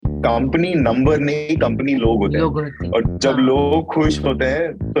Company number नहीं, company लोग होते लोग हैं, होते हैं। और जब हाँ, लोग खुश होते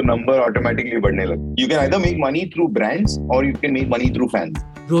हैं तो नंबर ऑटोमेटिकली बढ़ने लगते. You can either make money through brands और you can make money through fans.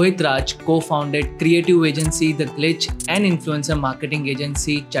 Rohit Raj co-founded creative agency The Glitch and influencer marketing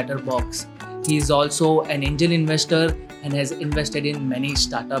agency Chatterbox. He is also an angel investor and has invested in many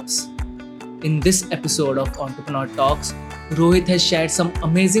startups. In this episode of Entrepreneur Talks, Rohit has shared some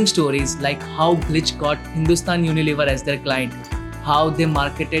amazing stories like how Glitch got Hindustan Unilever as their client, how they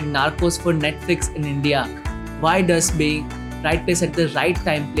marketed Narcos for Netflix in India, why does being right place at the right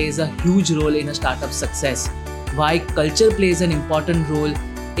time plays a huge role in a startup success, why culture plays an important role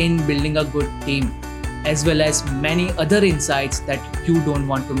in building a good team, as well as many other insights that you don't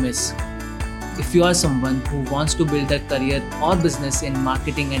want to miss. If you are someone who wants to build a career or business in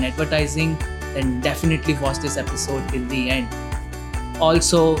marketing and advertising, then definitely watch this episode till the end.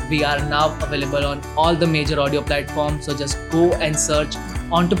 Also, we are now available on all the major audio platforms, so just go and search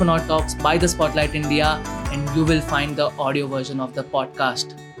Entrepreneur Talks by the Spotlight India and you will find the audio version of the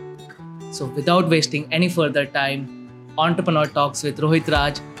podcast. So, without wasting any further time, Entrepreneur Talks with Rohit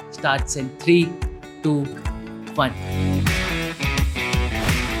Raj starts in 3, 2, 1.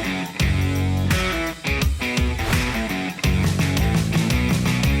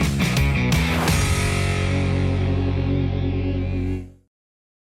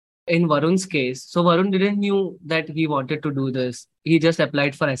 In Varun's case, so Varun didn't knew that he wanted to do this. He just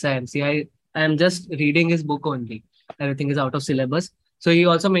applied for SIMC. I am just reading his book only. Everything is out of syllabus. So he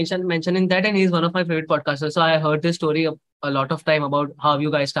also mentioning that, and he's one of my favorite podcasters. So I heard this story a lot of time about how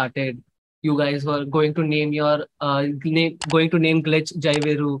you guys started. You guys were going to name your going to name Glitch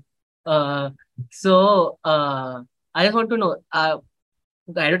Jaiveru. Uh, so I just want to know,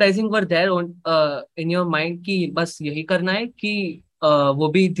 advertising were there in your mind कि बस यही करना है कि वो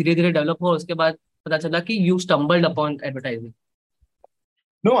भी धीरे धीरे डेवलप हो उसके बाद पता चला कि you stumbled upon advertising.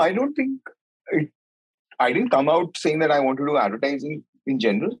 No, I don't think it, I didn't come out saying that I want to do advertising in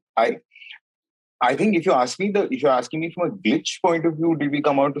general. I think if you're asking me from a Glitch point of view, did we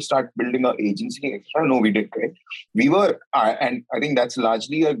come out to start building our agency, etc.? No, we did, right? We were, and I think that's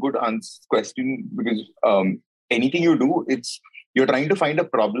largely a good question, because anything you do, you're trying to find a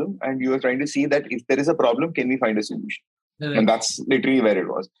problem and you're trying to see that if there is a problem, can we find a solution? And that's literally where it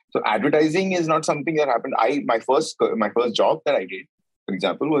was. So advertising is not something that happened. My first job that I did, for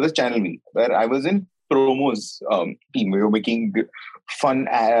example, was a Channel V, where I was in promos team. We were making fun,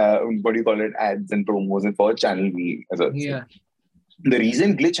 ads and promos and for Channel V. Yeah. The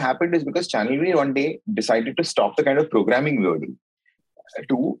reason Glitch happened is because Channel V one day decided to stop the kind of programming we were doing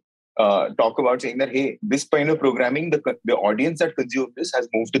to talk about saying that, hey, this kind of programming, the audience that consumes this has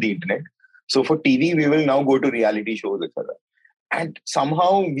moved to the internet. So for TV, we will now go to reality shows, etc. And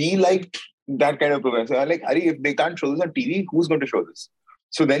somehow we liked that kind of program. So I'm like, Ari, if they can't show this on TV, who's going to show this?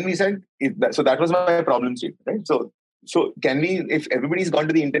 So then we said, so that was my problem statement, right? So can we, if everybody's gone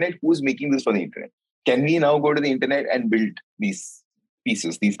to the internet, who's making this for the internet? Can we now go to the internet and build these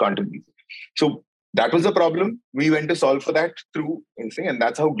pieces, these content pieces? So that was the problem. We went to solve for that through anything, and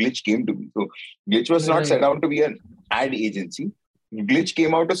that's how Glitch came to be. So Glitch was not set out to be an ad agency. Glitch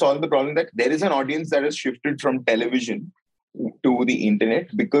came out to solve the problem that there is an audience that has shifted from television to the internet,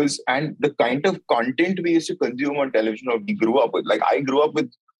 and the kind of content we used to consume on television or we grew up with. Like I grew up with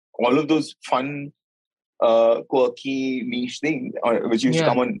all of those fun, quirky, niche things, which used to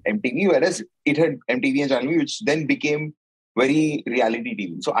come on MTV, whereas it had MTV and Channel V, which then became very reality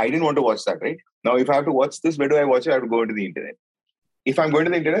TV. So I didn't want to watch that, right? Now, if I have to watch this, where do I watch it? I have to go into the internet. If I'm going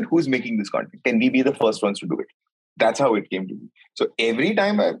to the internet, who's making this content? Can we be the first ones to do it? That's how it came to be. So every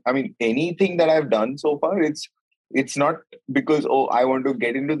time, anything that I've done so far, it's not because, I want to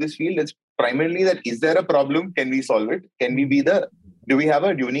get into this field. It's primarily that, is there a problem? Can we solve it? Do we have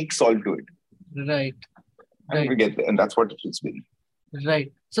a unique solve to it? Right. And we get there. And that's what it's been.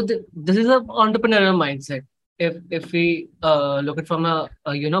 Right. So this is an entrepreneurial mindset. If we look at from a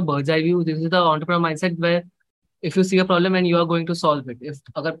bird's eye view, this is the entrepreneur mindset where if you see a problem and you are going to solve it. If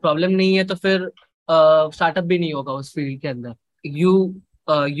अगर problem नहीं है तो फिर startup भी नहीं होगा उस field के अंदर.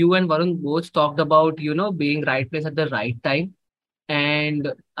 You and Varun both talked about being right place at the right time,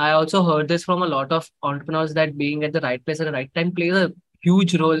 and I also heard this from a lot of entrepreneurs that being at the right place at the right time plays a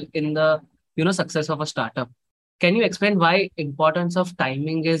huge role in the success of a startup. Can you explain why importance of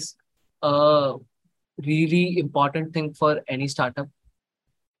timing is a really important thing for any startup?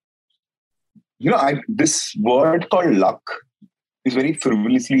 This word called luck is very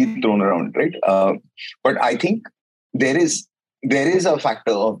frivolously thrown around, right? But I think there is a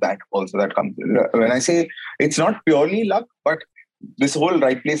factor of that also that comes in. When I say it's not purely luck, but this whole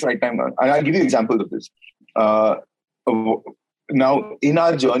right place, right time. I'll give you examples of this. now in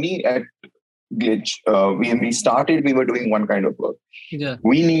our journey at Glitch, when we started, we were doing one kind of work. Yeah.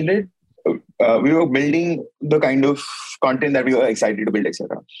 We needed, we were building the kind of content that we were excited to build,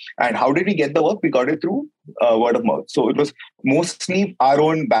 etc. And how did we get the work? We got it through word of mouth. So it was mostly our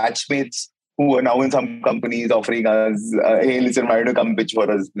own batchmates who were now in some companies offering us, hey, listen, why don't you come pitch for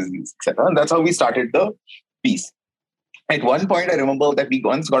us business, etc. And that's how we started the piece. At one point, I remember that we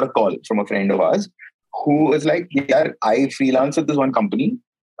once got a call from a friend of ours who was like, yeah, I freelance at this one company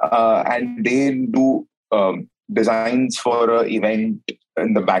and they do designs for an event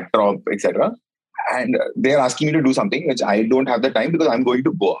in the backdrop, etc. And they're asking me to do something which I don't have the time because I'm going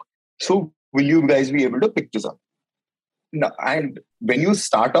to Goa. So will you guys be able to pick this up? No, and when you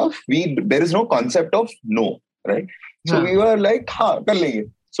start off, there is no concept of no, right? So we were like, kar lenge.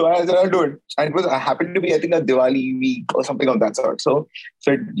 So I said, I'll do it. And it happened to be, I think, a Diwali week or something of that sort. So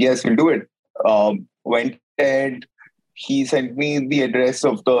said, yes, we'll do it. Went ahead. He sent me the address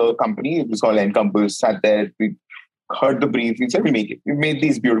of the company. It was called Encompass. Sat there. We heard the brief. We said, we make it. We made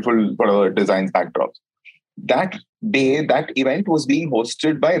these beautiful designs, backdrops. That day, that event was being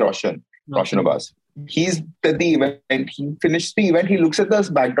hosted by Roshan Abbas. He's at the event. He finished the event. He looks at those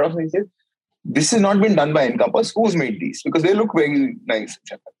backdrops and he says, this has not been done by Encompass. Who's made these? Because they look very nice.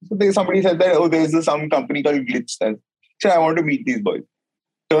 So somebody said that, there's some company called Glitch. So I want to meet these boys.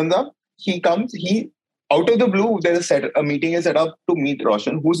 Turns up, he comes, out of the blue, a meeting is set up to meet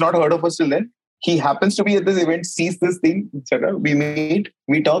Roshan, who's not heard of us till then. He happens to be at this event, sees this thing, etc. We meet,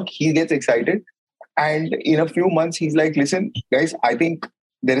 we talk, he gets excited. And in a few months, he's like, listen, guys, I think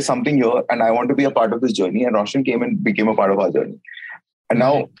there is something here and I want to be a part of this journey. And Roshan came and became a part of our journey. And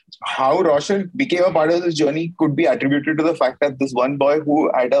now, how Roshan became a part of this journey could be attributed to the fact that this one boy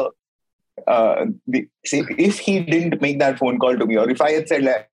who had if he didn't make that phone call to me, or if I had said,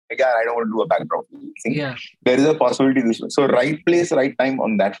 like, yeah, I don't want to do a backdrop, there is a possibility this way. So, right place, right time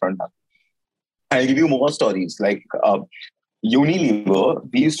on that front. I'll give you more stories. Like Unilever,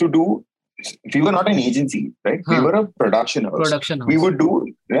 we were not an agency, right? We were a production house. We would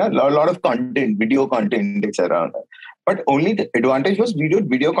do a lot of content, video content, etc. But only the advantage was we did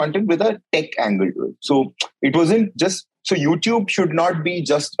video content with a tech angle to it. So it wasn't just, so YouTube should not be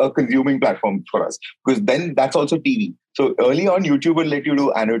just a consuming platform for us, because then that's also TV. So early on, YouTube will let you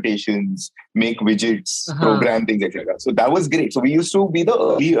do annotations, make widgets, program things, etc. So that was great. So we used to be the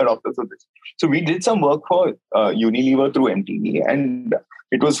early adopters of this. So we did some work for Unilever through MTV, and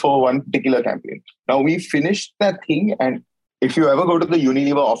it was for one particular campaign. Now we finished that thing, and if you ever go to the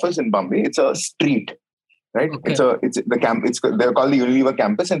Unilever office in Bombay, it's a street, right? Okay. They're called the Unilever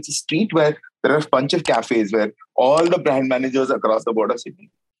campus, and it's a street where there are a bunch of cafes where all the brand managers across the board are sitting.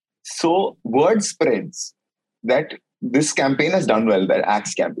 So word spreads that this campaign has done well, that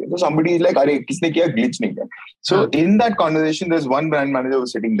Axe campaign. So somebody is like, "Arey, kisne kiya? Glitch nahi kiya." So in that conversation, there's one brand manager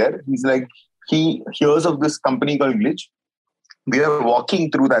who's sitting there. He's like, he hears of this company called Glitch. We are walking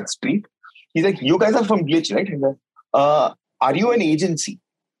through that street. He's like, "You guys are from Glitch, right?" He's like, "Are you an agency?"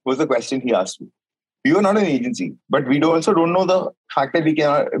 was the question he asked me. We were not an agency, but we also don't know the fact that we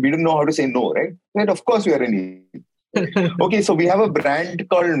don't know how to say no, right? Right? Of course we are an agency. Okay, so we have a brand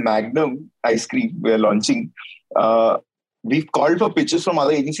called Magnum ice cream we're launching. We've called for pitches from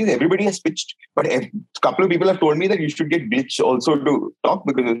other agencies. Everybody has pitched, but a couple of people have told me that you should get Glitch also to talk,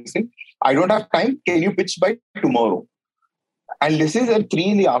 because of this thing. I don't have time. Can you pitch by tomorrow? And this is at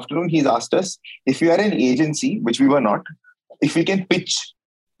 3 PM. He's asked us if we are an agency, which we were not, if we can pitch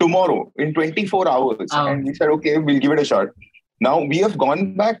tomorrow in 24 hours. And we said, okay, we'll give it a shot. Now we have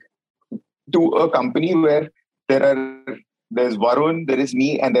gone back to a company where there's Varun, there is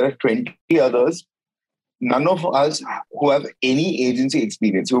me, and there are 20 others. None of us who have any agency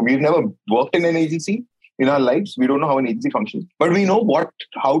experience. So we've never worked in an agency in our lives. We don't know how an agency functions, but we know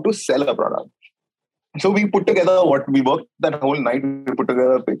how to sell a product. So we put together we worked that whole night. We put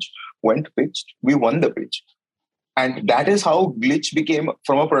together a pitch, pitched, we won the pitch. And that is how Glitch became,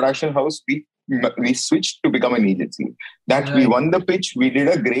 from a production house, we switched to become an agency. We won the pitch. We did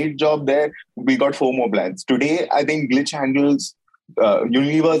a great job there. We got 4 more plans. Today, I think Glitch handles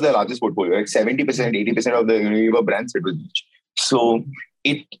Unilever is the largest portfolio. Like 70%, 80% of the Unilever brands sit with Glitch. So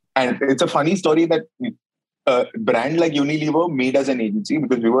it's a funny story that a brand like Unilever made us an agency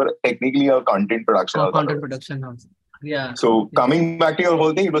because we were technically a content production house. Yeah. So coming back to your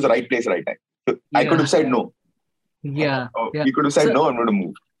whole thing, it was the right place, right time. So I could have said no. Yeah. You could have said no, I'm going to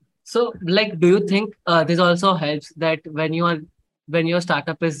move. So, do you think this also helps that when your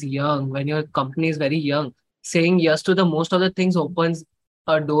startup is young, when your company is very young, saying yes to the most of the things opens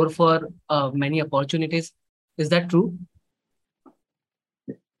a door for many opportunities? Is that true?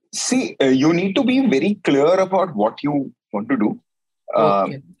 See, you need to be very clear about what you want to do.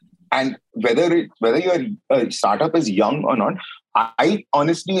 Okay. And whether your startup is young or not, I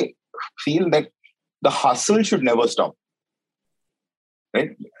honestly feel that the hustle should never stop.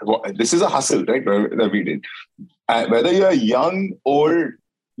 Right? This is a hustle, right? That we did. Whether you're young, old,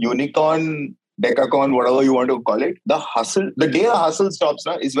 unicorn, decacorn, whatever you want to call it, the hustle, the day the hustle stops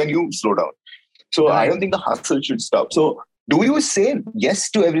now is when you slow down. So I don't think the hustle should stop. So do you say yes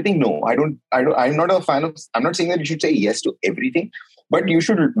to everything? No, I don't. I'm not a fan of. I'm not saying that you should say yes to everything, but you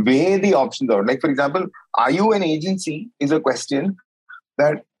should weigh the options out. Like, for example, are you an agency? Is a question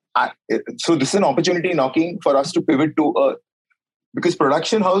that. So this is an opportunity knocking for us to pivot to a, because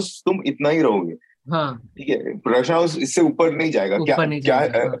production house तुम इतना ही रहोगे. हाँ. ठीक है, production house इससे ऊपर नहीं जाएगा. क्या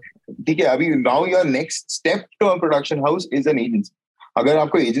ठीक है, अभी now your next step to a production house is an agency. अगर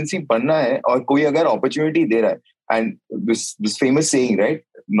आपको एजेंसी बनना है और कोई अगर अपॉर्चुनिटी दे रहा है, and this famous saying, right?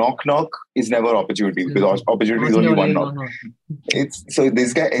 Knock knock is never opportunity, because opportunity is only one knock. It's so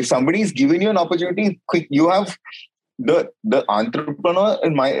this guy, if somebody is giving you an opportunity, quick, you have the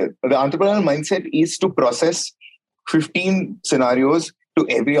entrepreneurial mindset is to process 15 scenarios to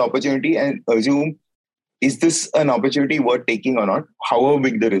every opportunity and assume, is this an opportunity worth taking or not? However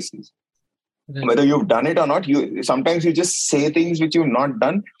big the risk is. Right. Whether you've done it or not, sometimes you just say things which you've not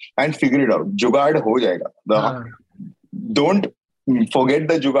done and figure it out. Jugaad ho jayega. Don't forget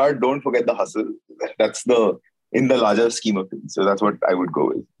the jugaad, don't forget the hustle. That's in the larger scheme of things. So that's what I would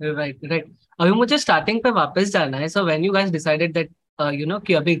go with. Right. अभी मुझे starting पे वापस जाना है. So when you guys decided that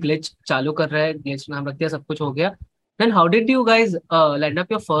कि अभी glitch चालू कर रहा है, glitch नाम रख दिया, सब कुछ हो गया, then how did you guys land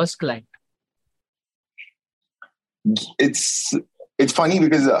up your first client? It's funny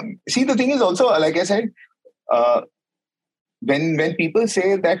because see, the thing is also, like I said, when people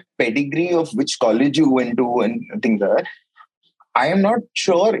say that pedigree of which college you went to and things like that, I am not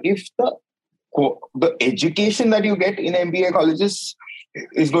sure if the education that you get in MBA colleges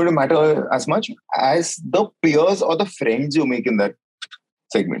is going to matter as much as the peers or the friends you make in that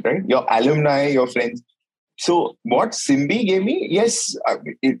segment, right? Your alumni, your friends. So what Simbi gave me, yes,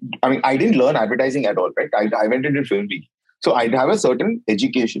 I didn't learn advertising at all, right? I went into film week. So I'd have a certain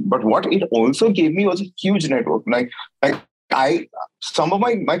education, but what it also gave me was a huge network. Some of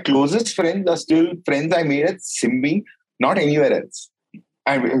my closest friends are still friends I made at Simbi, not anywhere else.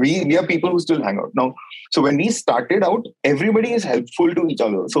 And we are people who still hang out now. So when we started out, everybody is helpful to each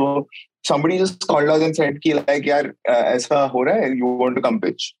other. So somebody just called us and said, "Ki like yaar, aisa ho raha hai, you want to come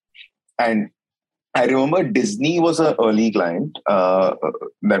pitch?" And I remember Disney was an early client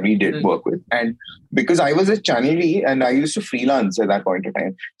that we did work with. And because I was at Channel V and I used to freelance at that point in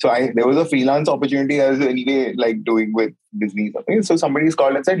time. So there was a freelance opportunity I was anyway like doing with Disney. Something. So somebody's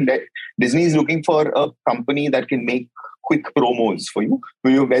called and said, Disney is looking for a company that can make quick promos for you.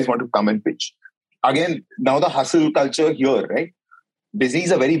 Do you guys want to come and pitch? Again, now the hustle culture here, right? Disney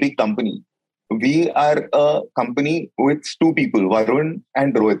is a very big company. We are a company with two people, Varun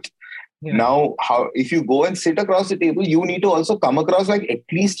and Rohit. Yeah. Now, if you go and sit across the table, you need to also come across like at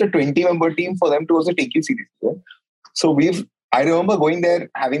least a 20-member team for them to also take you seriously. Right? So I remember going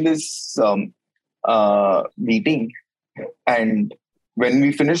there, having this meeting, and when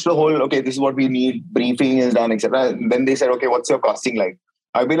we finished the whole, okay, this is what we need, briefing is done, etc. Then they said, okay, what's your costing like?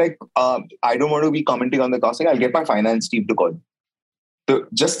 I'll be like, I don't want to be commenting on the costing. I'll get my finance team to call. So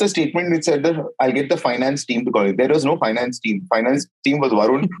just the statement which said that I'll get the finance team to call it. There was no finance team. Finance team was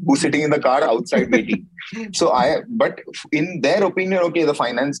Varun, who's sitting in the car outside waiting. But in their opinion, okay, the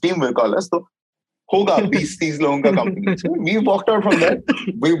finance team will call us. So, hoga 20-30 logon ka company. So we walked out from there.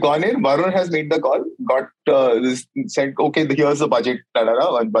 We've gone in. Varun has made the call. Said, okay, here's the budget.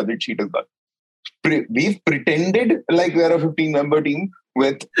 And budget sheet is gone. We've pretended like we're a 15-member team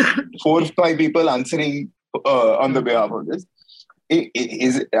with 4 or 5 people answering on the behalf of this.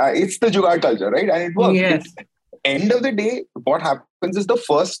 It's the jugaad culture, right? And it works. Yes. End of the day, what happens is the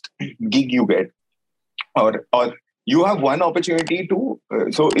first gig you get, or you have one opportunity to.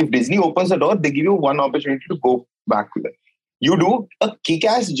 So if Disney opens the door, they give you one opportunity to go back to them. You do a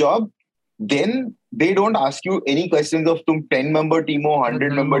kick-ass job, then they don't ask you any questions of 10-member team or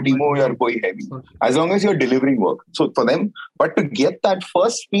 100-member team or you're going heavy. As long as you're delivering work. So for them, but to get that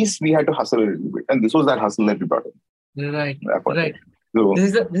first piece, we had to hustle a little bit, and this was that hustle that we brought in. Right. So,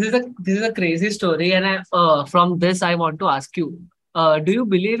 this is a crazy story, and from this I want to ask you: do you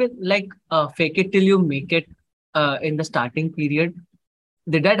believe in like fake it till you make it in the starting period?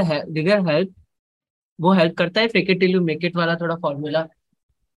 Did that help? वो help करता है fake it till you make it वाला थोड़ा formula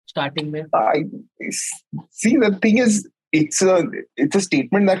starting में? I see, the thing is, it's a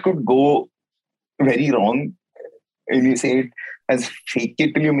statement that could go very wrong when you say it as fake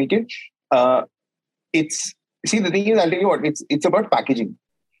it till you make it. It's See, the thing is, I'll tell you what, it's about packaging.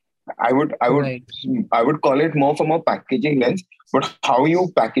 I would I would Right. I would call it more from a packaging lens, but how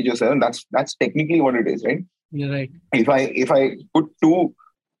you package yourself, that's technically what it is, right? You're right. If I put two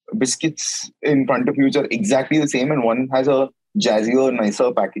biscuits in front of you which are exactly the same and one has a jazzier,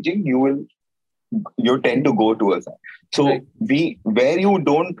 nicer packaging, you tend to go towards that. So Right. where you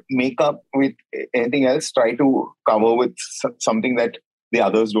don't make up with anything else, try to cover with something that the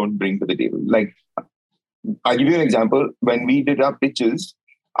others don't bring to the table. Like, I'll give you an example. When we did our pitches,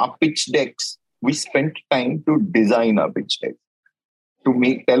 our pitch decks, we spent time to design our pitch deck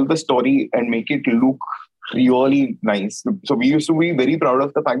to tell the story and make it look really nice. So we used to be very proud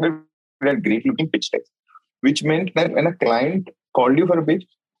of the fact that we had great looking pitch decks, which meant that when a client called you for a pitch,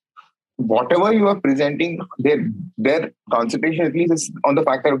 whatever you are presenting, their concentration at least is on the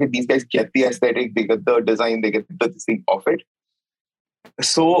fact that, okay, these guys get the aesthetic, they get the design, they get the thing of it.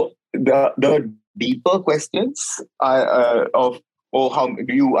 So the deeper questions of, oh,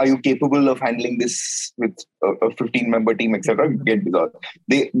 are you capable of handling this with a 15-member team, etc., get resolved.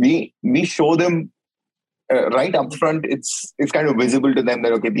 We show them right up front. It's kind of visible to them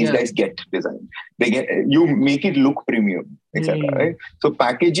that, okay, these guys get design. You make it look premium, etc. Right? So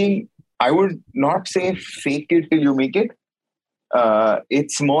packaging, I would not say fake it till you make it.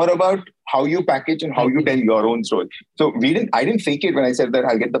 It's more about how you package and how you tell your own story. So I didn't fake it when I said that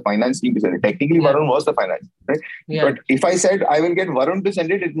I'll get the finance team to send it. Technically, Varun was the finance, right? But if I said I will get Varun to send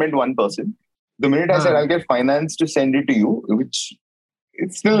it, it meant one person. The minute I said I'll get finance to send it to you, which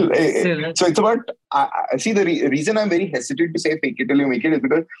it's still so it's about. I see the reason I'm very hesitant to say fake it till you make it is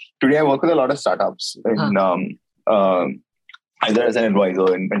because today I work with a lot of startups and either as an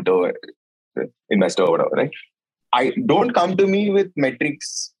advisor, mentor, investor, or whatever, right? I don't come to me with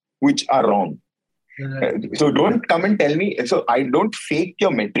metrics which are wrong. So don't come and tell me. So I don't fake your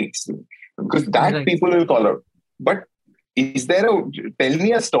metrics because that people will call out. But tell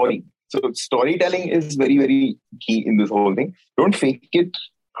me a story. So storytelling is very, very key in this whole thing. Don't fake it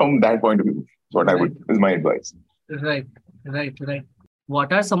from that point of view. Is my advice. Right.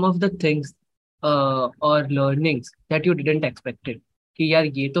 What are some of the things or learnings that you didn't expect it? कि यार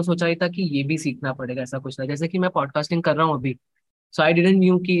ये तो सोचा ही था कि ये भी सीखना पड़ेगा, ऐसा कुछ था. जैसे कि मैं पॉडकास्टिंग कर रहा हूँ अभी, सो आई डिडंट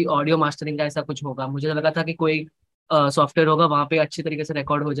न्यू कि ऑडियो मास्टरिंग का ऐसा कुछ होगा. मुझे लगा था कि कोई सॉफ्टवेयर होगा, वहां पे अच्छी तरीके से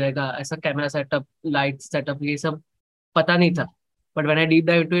रिकॉर्ड हो जाएगा, ऐसा कैमरा सेटअप, लाइट सेटअप, ये सब पता नहीं था. But when I deep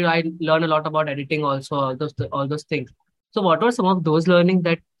dive into it, I learn a lot about editing also, all those things. So what were some of those learning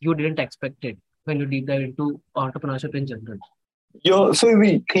that you didn't expect it when you deep dive into entrepreneurship in general? So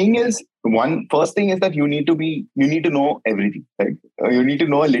the thing is, first thing is that you need to know everything. Right? You need to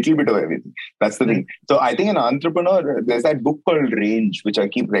know a little bit of everything. That's the thing. So I think an entrepreneur, there's that book called Range, which I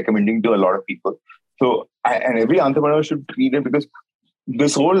keep recommending to a lot of people. So and every entrepreneur should read it because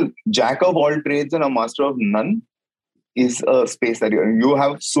this whole jack of all trades and a master of none is a space that you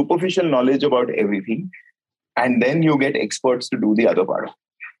have superficial knowledge about everything, and then you get experts to do the other part.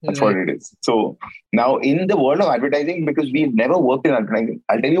 That's what it is. So now in the world of advertising, because we've never worked in advertising,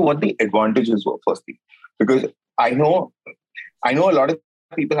 I'll tell you what the advantages were firstly. Because I know a lot of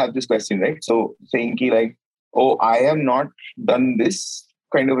people have this question, right? So saying like, oh, I have not done this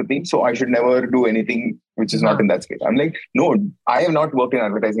kind of a thing, so I should never do anything which is not in that space. I'm like, no, I have not worked in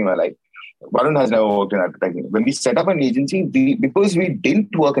advertising in my life. Varun has never worked in advertising. When we set up an agency, because we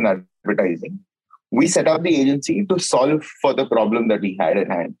didn't work in advertising, we set up the agency to solve for the problem that we had at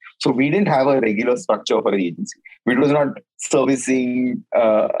hand. So we didn't have a regular structure for the agency. It was not servicing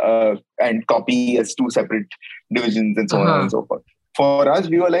and copy as two separate divisions and so on and so forth. For us,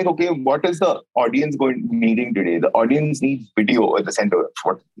 we were like, okay, what is the audience needing today? The audience needs video at the center.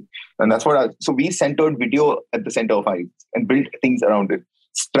 And that's so we centered video at the center of our agency and built things around it.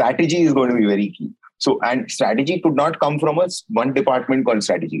 Strategy is going to be very key. So, and strategy could not come from one department called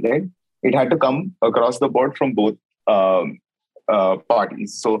strategy, right? It had to come across the board from both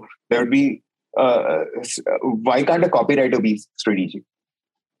parties. So there would be, why can't a copywriter be strategic?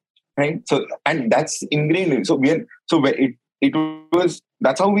 Right? So, and that's ingrained.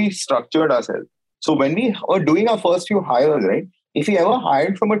 That's how we structured ourselves. So when we were doing our first few hires, right? If we ever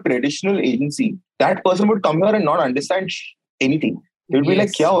hired from a traditional agency, that person would come here and not understand anything. They would be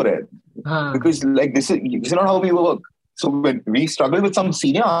like, kya ho raha hai? Because like this is not how we work. So when we struggled with some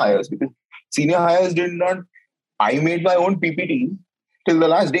senior hires, because senior hires I made my own PPT till the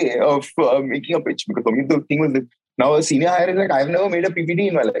last day of making a pitch, because for me the thing was that now a senior hire is like, I've never made a PPT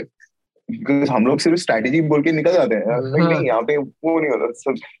in my life. Because हम लोग सिर्फ strategy बोल के निकल जाते हैं. नहीं, यहाँ पे वो नहीं होता.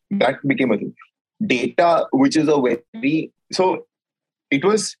 So that became a thing. Data, which is so it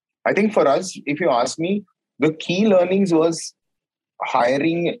was, I think for us, if you ask me, the key learnings was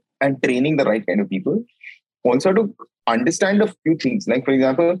hiring and training the right kind of people. also to understand a few things. Like, for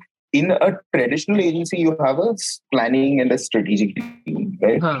example, in a traditional agency, you have a planning and a strategic team,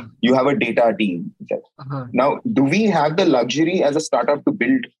 right? You have a data team. Now, do we have the luxury as a startup to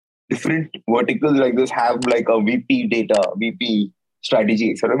build different verticals like this, have like a VP data, VP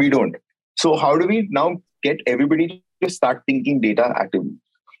strategy, etc.? We don't. So how do we now get everybody to start thinking data actively?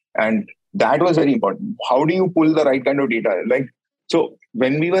 And that was very important. How do you pull the right kind of data? Like, so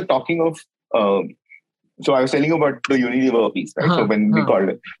when we were talking of, so I was telling you about the Unilever piece, right? So when we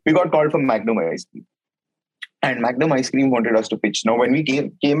got called from Magnum Ice Cream. And Magnum Ice Cream wanted us to pitch. Now, when we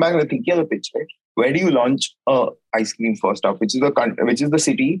came back, we're thinking of the pitch, right? Where do you launch ice cream first up? Which is the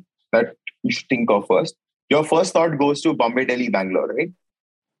city that you should think of first? Your first thought goes to Bombay, Delhi, Bangalore, right?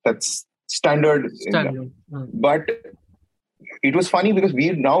 That's standard. But it was funny because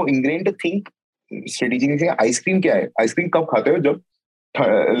we're now ingrained to think strategically, ice cream kya hai? Ice cream kab khate ho jab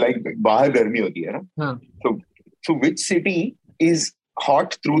like bahar garmi hoti hai na? So which city is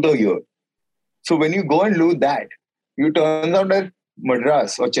hot through the year? So when you go and do that, it turns out that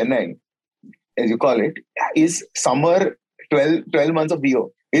Madras or Chennai, as you call it, is summer 12 months of the year.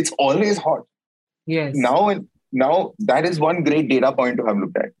 It's always hot. Yes. Now that is one great data point to have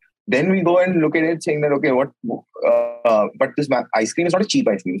looked at. Then we go and look at it saying that, okay, but this ice cream is not a cheap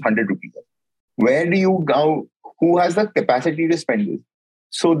ice cream, it's 100 rupees. Where do you go? Who has the capacity to spend this?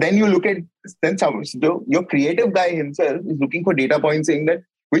 So then you look at, your creative guy himself is looking for data points saying that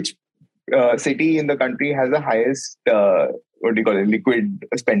which city in the country has the highest, liquid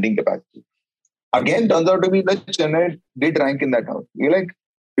spending capacity. Again, turns out to be that Chennai did rank in that house. You're like,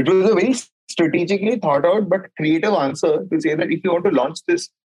 it was a very strategically thought out but creative answer to say that if you want to launch this,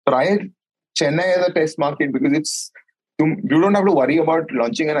 try Chennai as a test market, because you don't have to worry about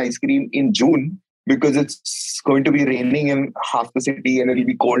launching an ice cream in June because it's going to be raining in half the city and it'll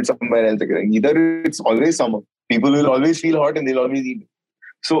be cold somewhere else. Either it's always summer. People will always feel hot and they'll always eat.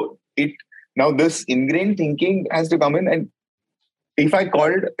 So now this ingrained thinking has to come in. And if I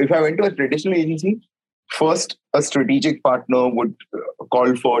went to a traditional agency, first a strategic partner would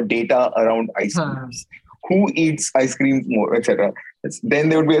call for data around ice creams. Who eats ice cream more, etc. Then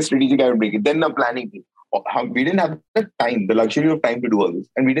there would be a strategic, I would break it. Then a planning team. We didn't have the luxury of time to do all this.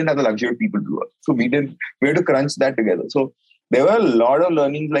 And we didn't have the luxury of people to do it. So we had to crunch that together. So there were a lot of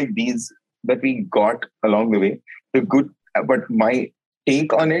learnings like these that we got along the way. But my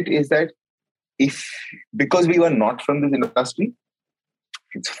take on it is that because we were not from this industry,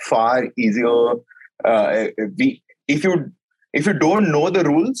 it's far easier. If you don't know the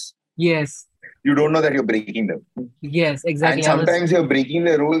rules, yes, you don't know that you're breaking them. Yes, exactly. And sometimes you're breaking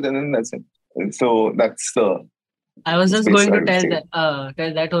the rules, and then that's it. So that's I was just going to tell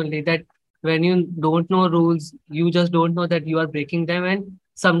that only, that when you don't know rules, you just don't know that you are breaking them, and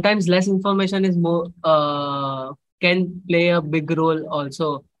sometimes less information is more can play a big role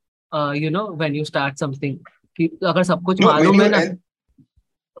also. When you start something, अगर सब कुछ मालूम है ना,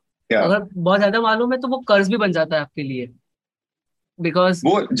 अगर बहुत ज्यादा मालूम है तो वो कर्ज भी बन जाता है आपके लिए. Because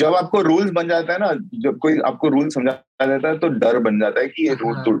वो जब आपको रूल्स बन जाता है ना, जब कोई आपको रूल समझा देता है तो डर बन जाता है कि ये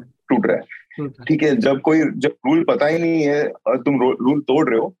रूल टूट रहा है. ठीक है, जब रूल पता ही नहीं है और तुम रूल तोड़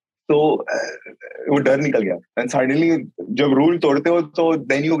रहे हो तो वो डर निकल गया. एंड सडनली जब रूल तोड़ते हो तो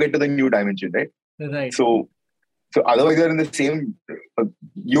then you get to the new dimension, right? So otherwise you're in the same,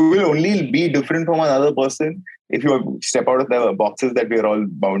 you will only be different from another person if you step out of the boxes that we're all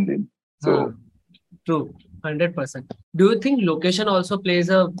bound in. So true. 100%. Do you think location also plays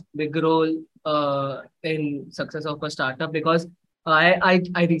a big role in success of a startup? Because I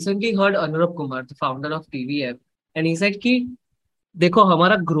recently heard Anurag Kumar, the founder of TVF, and he said कि देखो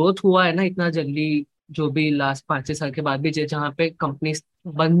हमारा growth हुआ है ना इतना जल्दी, जो भी लास्ट 5-6 साल के बाद भी जहाँ पे कंपनीज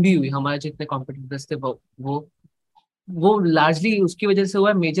बंद भी हुई, हमारे जितने कॉम्पिटिटर्स थे वो लार्जली उसकी वजह से हुआ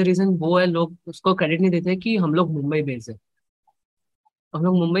है. मेजर रीजन वो है, लोग उसको क्रेडिट नहीं देते कि हम लोग मुंबई बेस्ड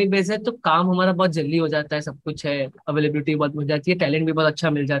है, तो काम हमारा बहुत जल्दी हो जाता है, सब कुछ है, अवेलेबिलिटी बहुत मिल जाती है, टैलेंट भी बहुत अच्छा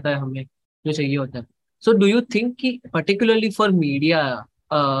मिल जाता है हमें जो चाहिए होता है. सो डू यू थिंक कि particularly for media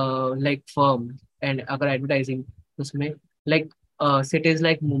like firm and अगर एडवर्टाइजिंग उसमें like cities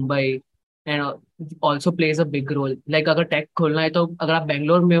like Mumbai and also plays a big role, like अगर टेक खोलना है तो अगर आप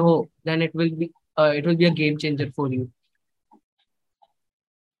बैंगलोर में हो then it will be a game changer for you?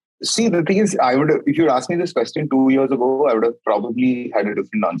 See, the thing is, if you'd asked me this question 2 years ago, I would have probably had a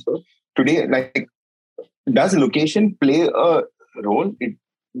different answer. Today, like, does location play a role?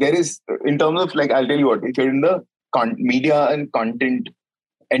 There is, in terms of, like, I'll tell you what, if you're in the media and content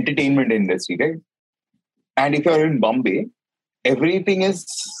entertainment industry, right? And if you're in Bombay, everything is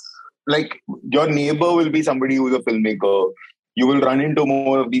like your neighbor will be somebody who's a filmmaker. you will run into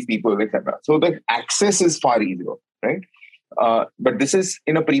more of these people, etc. So the access is far easier, right? But this is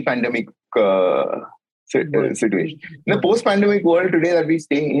in a pre-pandemic situation. In the post-pandemic world today that we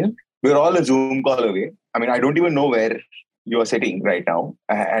stay in, we're all a Zoom call away. I mean, I don't even know where you are sitting right now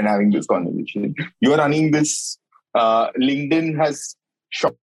and having this conversation. You are running this. LinkedIn has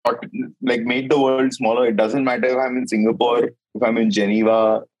made the world smaller. It doesn't matter if I'm in Singapore, if I'm in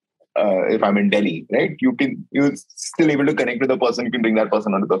Geneva, if I'm in Delhi, right? You're still able to connect with the person. You can bring that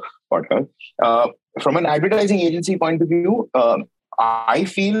person onto the podcast. From an advertising agency point of view, I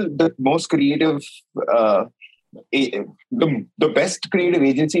feel the most creative, the best creative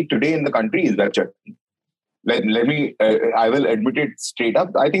agency today in the country is WebChutney. Let me, I will admit it straight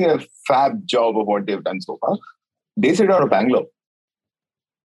up. I think a fab job of what they've done so far. They sit out of Bangalore.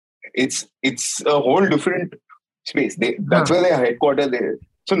 It's a whole different space. That's where they are headquartered there.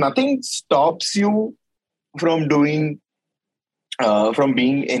 So nothing stops you from doing, from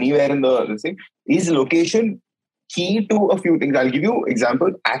being anywhere in the thing. Is location key to a few things? I'll give you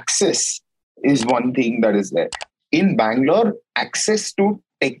example. Access is one thing that is there. In Bangalore, access to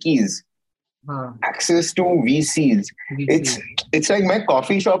techies, access to VCs. It's like my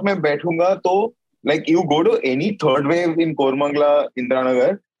coffee shop mein baithunga to like you go to any third wave in Koramangala,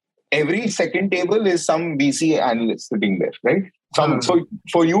 Indiranagar, every second table is some VC analyst sitting there, right? So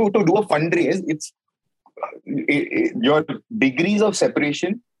for you to do a fundraise, it's your degrees of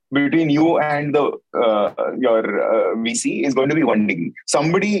separation between you and the your VC is going to be 1 degree.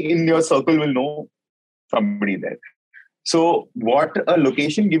 Somebody in your circle will know somebody there. So what a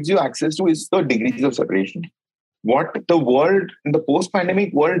location gives you access to is the degrees of separation. What the world, in the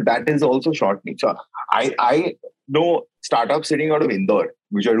post-pandemic world, that is also shortening. So I know startups sitting out of Indore,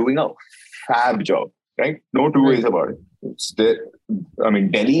 which are doing a fab job, right? No two ways about it.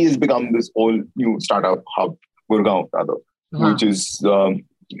 Delhi has become this whole new startup hub, Gurgaon rather, which is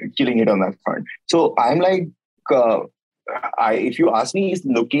killing it on that front. So I'm like, if you ask me, is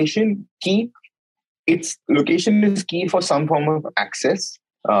location key? Location is key for some form of access,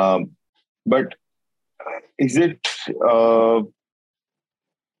 but is it?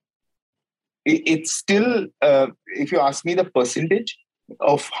 It's still, if you ask me the percentage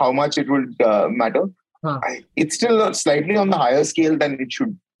of how much it would matter, it's still slightly on the higher scale than it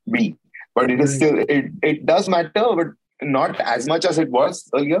should be. But it is still, it does matter, but not as much as it was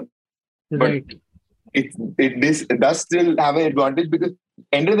earlier. But it does still have an advantage because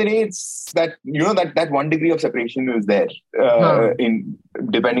end of the day, it's that, that 1 degree of separation is there in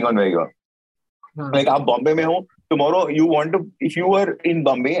depending on where you are. Like, aap Bombay mein ho, tomorrow if you were in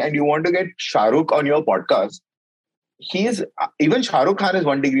Bombay and you want to get Shah Rukh on your podcast, even Shah Rukh Khan is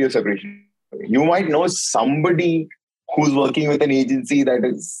 1 degree of separation. You might know somebody who's working with an agency that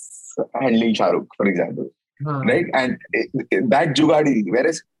is handling Shah Rukh, for example, right? And that jugaadi.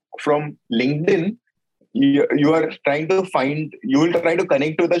 Whereas from LinkedIn, you will try to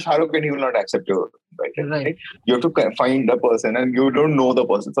connect with the Shah Rukh and he will not accept you. Right? You have to find a person and you don't know the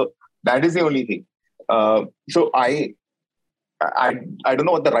person. So that is the only thing. So I don't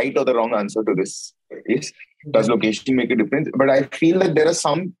know what the right or the wrong answer to this is. Does location make a difference? But I feel that there are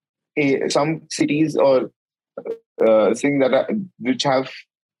some cities or things which have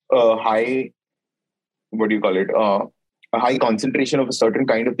a high, what do you call it? A high concentration of a certain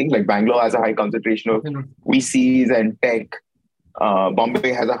kind of thing. Like Bangalore has a high concentration of VCs and tech.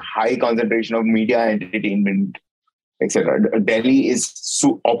 Bombay has a high concentration of media, entertainment, etc. Delhi is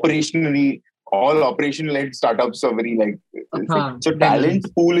operationally, all operation-led startups are very so talent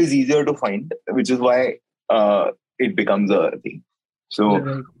pool is easier to find, which is why it becomes a thing.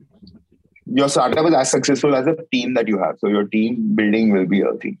 So your startup is as successful as a team that you have. So your team building will be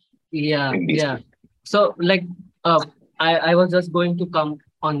a thing. Yeah. So I was just going to come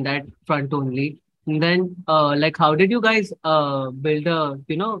on that front only. And then how did you guys build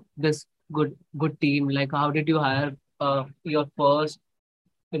this good team? Like, how did you hire your first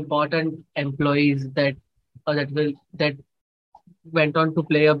important employees that went on to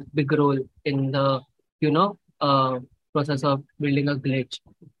play a big role in the process of building a glitch?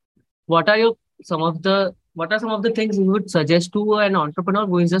 What are some of the things you would suggest to an entrepreneur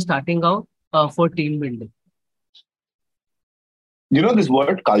who is just starting out for team building? This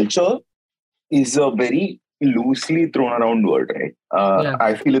word culture is a very loosely thrown around word, right?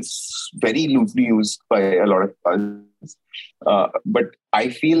 I feel it's very loosely used by a lot of us. But I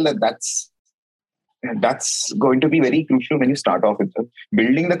feel that's going to be very crucial when you start off with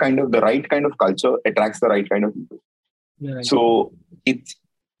building the right kind of culture attracts the right kind of people. Right. So it's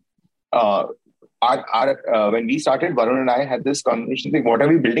when we started, Varun and I had this conversation. Like, what are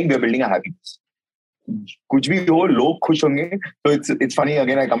we building? We're building a happiness. कुछ भी हो लोग खुश होंगे. So it's funny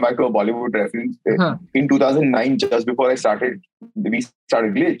again. I come back to a Bollywood reference. In 2009, just before we started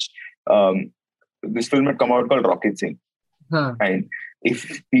Glitch. This film had come out called Rocket Singh. And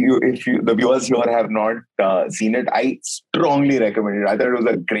if the viewers here have not seen it, I strongly recommend it. I thought it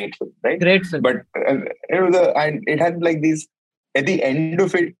was a great film, right? Great film. But and it had like these, at the end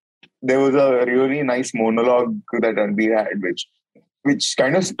of it, there was a really nice monologue that Ranbir had, which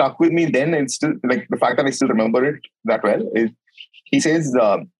kind of stuck with me then. And still, like, the fact that I still remember it that well is, he says,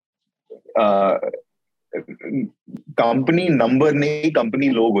 company number नहीं, company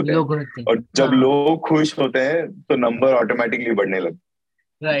लोग होते हैं, और जब लोग खुश होते हैं तो नंबर ऑटोमेटिकली बढ़ने लगते.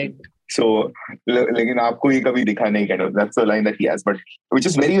 राइट. So लेकिन आपको ये कभी दिखा नहीं, kind of, that's the line that he has, but which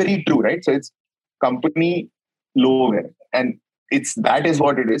is very very true, right? So it's company लोग है, and that is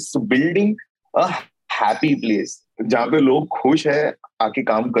what it is. So building a happy place जहाँ पे लोग खुश है आके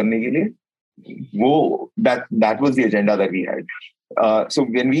काम करने के लिए, वो that was the agenda that we had. So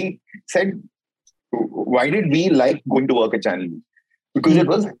when we said, why did we like going to work at Channel V? Because it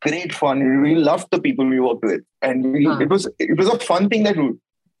was great fun. We loved the people we worked with, and it was a fun thing that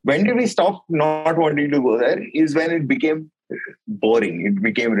when did we stop not wanting to go there? Is when it became boring. It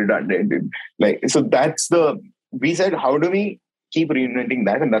became redundant. So we said, how do we keep reinventing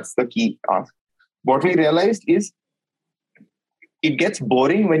that? And that's the key ask. What we realized is, it gets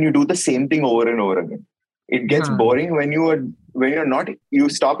boring when you do the same thing over and over again. It gets boring when you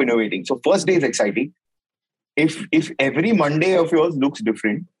stop innovating. So first day is exciting. If every Monday of yours looks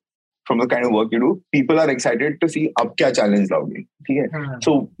different from the kind of work you do, people are excited to see ab kya challenge laoge. Okay?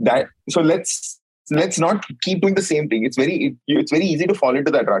 So let's not keep doing the same thing. It's very easy to fall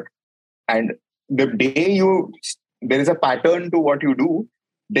into that rut. And the day there is a pattern to what you do,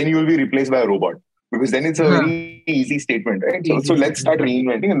 then you will be replaced by a robot. Because then it's a very easy statement, right? So let's start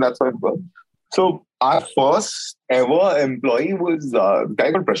reinventing, and that's what it was. So our first ever employee was a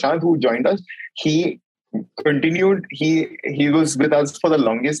guy called Prashant, who joined us. He continued. He was with us for the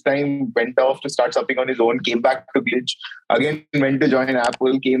longest time, went off to start something on his own, came back to Glitch, again went to join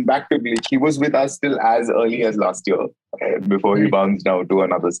Apple, came back to Glitch. He was with us till as early as last year, before he bounced down to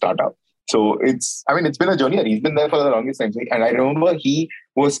another startup. So it's been a journey, and he's been there for the longest time. And I remember he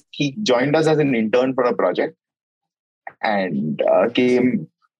joined us as an intern for a project, and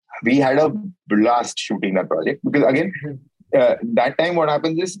we had a blast shooting that project. Because again, that time what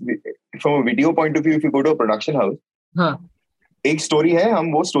happens is, from a video point of view, if you go to a production house, एक story है,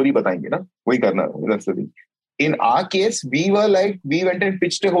 हम वो story बताएंगे ना, वही करना, that's the thing. In our case, we went and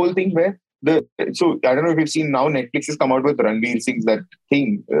pitched a whole thing where so I don't know if you've seen now, Netflix has come out with Ranveer Singh's that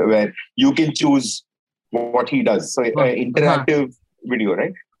thing where you can choose what he does. So interactive video,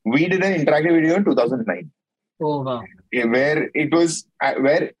 right? We did an interactive video in 2009. Oh wow! Where it was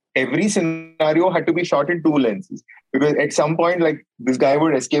where every scenario had to be shot in two lenses, because at some point, like, this guy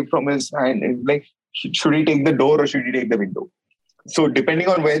would escape from his hand, and like, should he take the door or should he take the window? So depending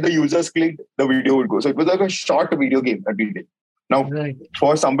on where the users clicked, the video would go. So it was like a short video game that we did. Now,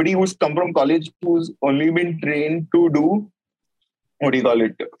 for somebody who's come from college, who's only been trained to do,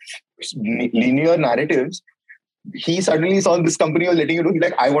 linear narratives, he suddenly saw this company was letting you do. He's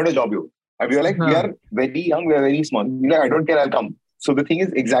like, I want a job here. And we were like, we are very young, we are very small. He's like, I don't care, I'll come. So the thing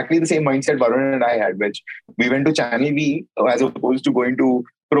is exactly the same mindset Varun and I had, which we went to Channel V as opposed to going to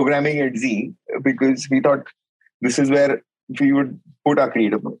programming at Z, because we thought this is where we would put our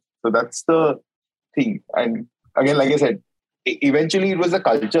creative mind. So that's the thing. And again, like I said, eventually it was a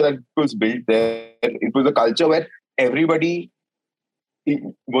culture that was built there. It was a culture where everybody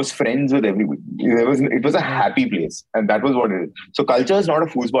was friends with everybody. It was a happy place, and that was what it is. So culture is not a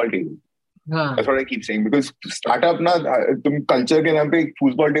foosball table. That's what I keep saying, because startup na tum culture ke naam pe ek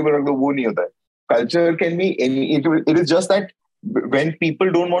foosball table rakh do, wo nahi hota hai. Culture can be any. It is just that when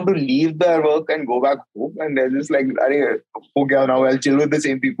people don't want to leave their work and go back home, and they're just like, "Arey, ho gaya now, I'll chill with the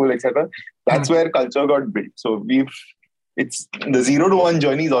same people," etc. That's where culture got built. So it's the 0 to 1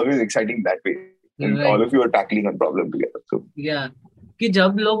 journey is always exciting that way. And all of you are tackling a problem together. So yeah, कि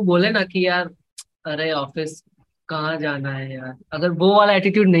जब लोग बोले ना कि यार अरे office कहाँ जाना है यार, अगर वो वाला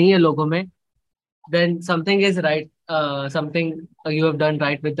एटीट्यूड नहीं है लोगों में, then something is right, something you have done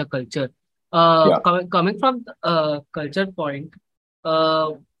right with the culture. Coming from culture point,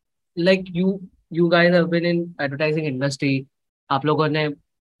 like you guys have been in advertising industry. आप लोगों ने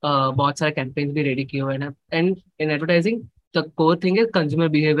बहुत सारे campaigns भी ready किए हुए हैं, and in advertising the core thing is consumer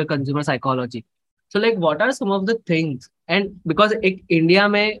behavior, consumer psychology. So like what are some of the things, and because एक इंडिया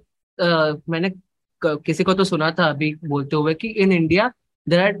में मैंने किसी को तो सुना था अभी बोलते हुए कि in India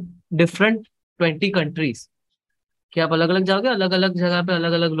there are different 20 countries, कि आप अलग अलग जाओगे, अलग अलग जगह पे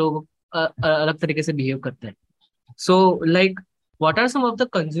अलग अलग लोग अलग तरीके से बिहेव करते हैं. So, like, what are some of the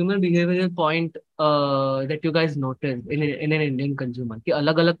consumer behavioral point that you guys notice in an Indian consumer? कि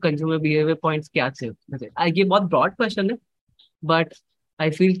अलग अलग consumer behavior points क्या थे? ये बहुत broad question है, but I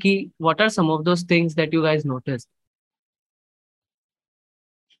feel कि what are some of those things that you guys noticed?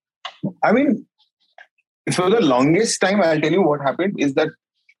 I mean, for the longest time, I'll tell you what happened is that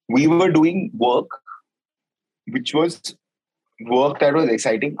we were doing work which was work that was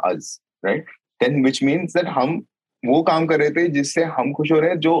exciting us, right? Then which means that हम वो काम कर रहे थे जिससे हम खुश हो रहे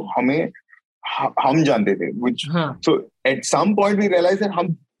हैं, जो हम जानते थे. Which so at some point we realized that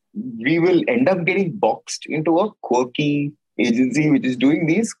we will end up getting boxed into a quirky agency which is doing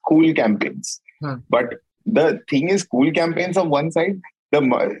these cool campaigns. But the thing is, cool campaigns on one side, the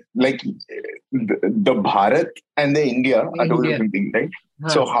Bharat and the India are two different things, right?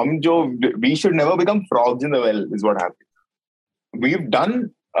 So we should never become frogs in the well is what happened. We've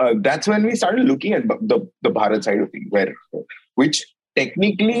done that's when we started looking at the Bharat side of things, which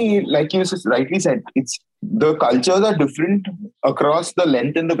technically, like you rightly said, it's the cultures are different across the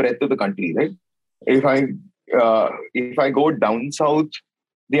length and the breadth of the country, right? If I go down south,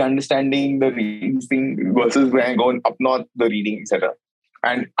 the understanding, the reading thing versus when I go up north, the reading, etc.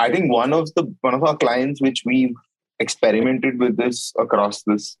 And I think one of our clients which we experimented with this across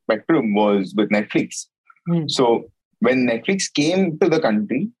the spectrum was with Netflix. So when Netflix came to the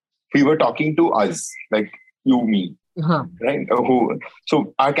country, we were talking to us, like you, me, right?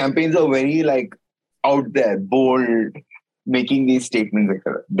 So our campaigns are very like out there, bold, making these statements,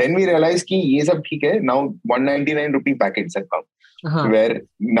 etc. Then we realized कि ये सब ठीक है. Now 199 rupee packets have come, where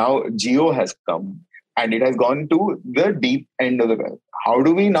now Jio has come, and it has gone to the deep end of the web. How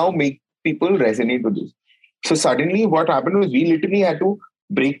do we now make people resonate with this? So suddenly what happened was we literally had to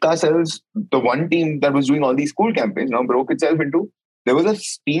break ourselves. The one team that was doing all these cool campaigns now broke itself into, there was a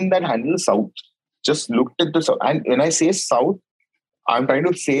team that handled South, just looked at the South. And when I say South, I'm trying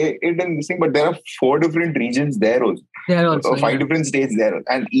to say it in this thing, but there are 4 different regions there also. Or 5 different states there.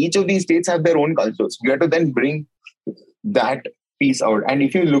 And each of these states have their own cultures. We have to then bring that piece out. And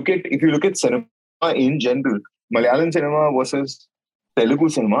if you look at cinema in general, Malayalam cinema versus Telugu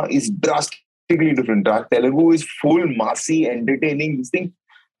cinema is drastically different. Telugu is full, massy, entertaining. This thing,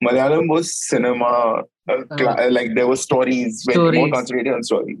 Malayalam was cinema, like there were stories, more concentrated on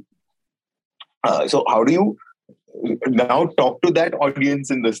story. So how do you now talk to that audience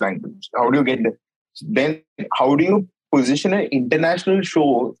in this language? How do you get them? Then how do you position an international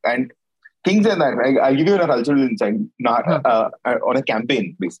show and things like that? I'll give you a cultural insight on a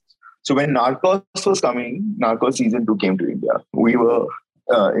campaign basis. So when Narcos was coming, Narcos season 2 came to India. We were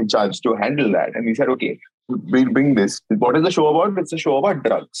in charge to handle that. And we said, okay, we'll bring this. What is the show about? It's a show about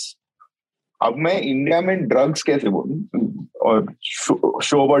drugs. अब मैं India में drugs कैसे बोलूं और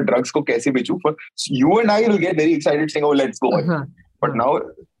show about drugs को कैसे बेचूं? For you and I will get very excited saying, oh, let's go. But now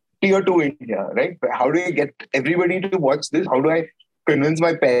tier 2 India, right? How do I get everybody to watch this? How do I convince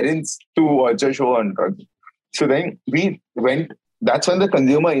my parents to watch a show on drugs? So then we went, that's when the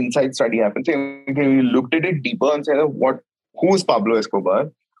consumer insight study happened. So we looked at it deeper and said, who's Pablo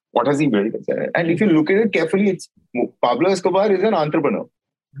Escobar? What has he built? And if you look at it carefully, Pablo Escobar is an entrepreneur.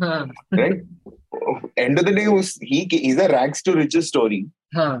 Right? End of the day, he's a rags to riches story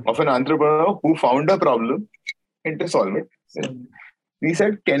of an entrepreneur who found a problem and to solve it. We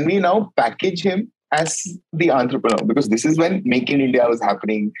said, can we now package him as the entrepreneur? Because this is when Make in India was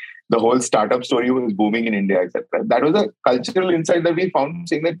happening. The whole startup story was booming in India, etc. That was a cultural insight that we found,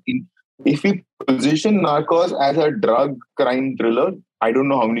 saying that if we position Narcos as a drug crime thriller, I don't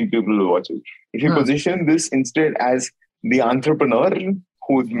know how many people will watch it. If you position this instead as the entrepreneur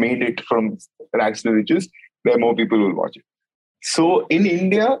who's made it from rags to riches, there more people will watch it. So in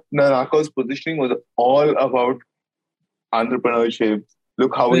India, the Narcos positioning was all about entrepreneurship.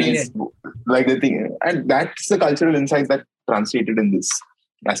 Look how he's like the thing. And that's the cultural insight that translated in this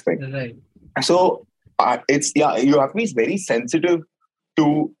aspect. Right. So you have to be very sensitive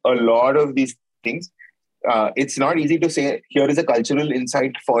to a lot of these things. It's not easy to say, here is a cultural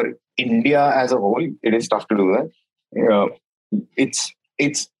insight for India as a whole. It is tough to do that.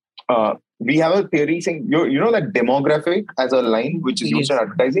 We have a theory saying, you know that demographic as a line which is used in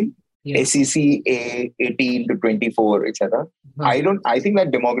advertising, SECA 18 to 24, etc. I think that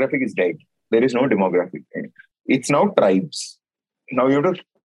demographic is dead. There is no demographic. It's now tribes. Now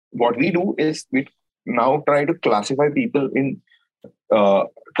what we do is we now try to classify people in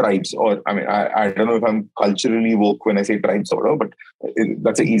tribes, or I don't know if I'm culturally woke when I say tribes, sort of, but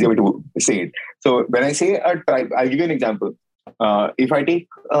that's an easier way to say it. So when I say a tribe, I'll give you an example. If I take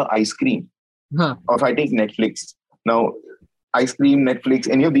ice cream, or if I take Netflix, now ice cream, Netflix,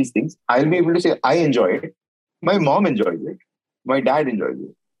 any of these things, I'll be able to say, I enjoy it. My mom enjoys it. My dad enjoys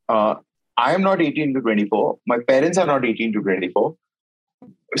it. I am not 18 to 24. My parents are not 18 to 24.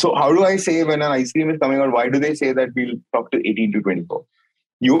 So how do I say when an ice cream is coming out, why do they say that we'll talk to 18 to 24?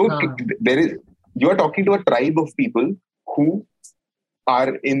 You are talking to a tribe of people who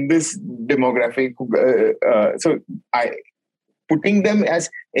are in this demographic. So I putting them as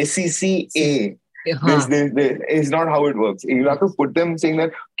SCCA. This is not how it works. You have to put them saying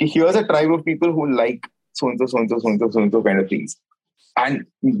that, okay, here's a tribe of people who like so and so kind of things. And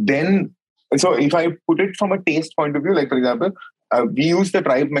then, so if I put it from a taste point of view, like for example, we use the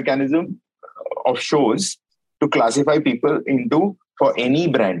tribe mechanism of shows to classify people into for any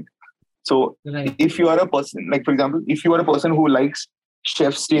brand. So if you are a person, like for example, if you are a person who likes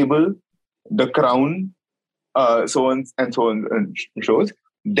Chef's Table, The Crown, so on and so on shows,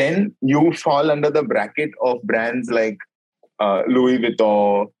 then you fall under the bracket of brands like Louis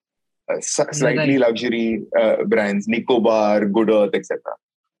Vuitton, slightly luxury brands, Nicobar, Good Earth, etc.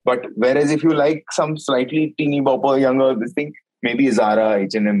 But whereas if you like some slightly teeny bopper, younger, this thing, maybe Zara,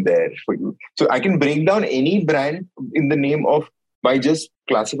 H&M there for you. So I can break down any brand in the name of, by just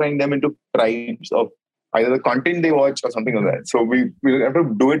classifying them into tribes of either the content they watch or something like that. So we have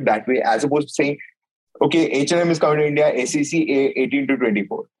to do it that way, as opposed to saying, okay, H&M is coming to India, SCCA 18 to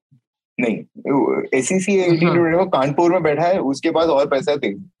 24. नहीं, SCCA 18 to 24 Kanpur में बैठा है, उसके पास और पैसा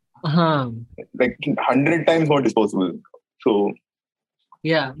है, like 100 times more disposable. So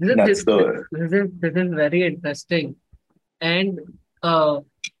yeah, this is very interesting. And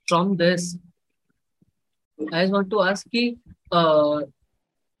from this, I just want to ask कि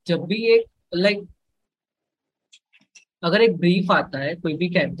जब भी एक like अगर एक ब्रीफ आता है कोई भी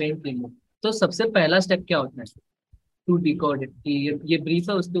कैंपेन के लिए, तो सबसे पहला स्टेप क्या होता है टू डिकोड इट कि ये ब्रीफ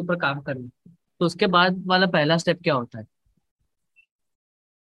है, उसके ऊपर काम करना, तो उसके बाद वाला पहला स्टेप क्या होता है?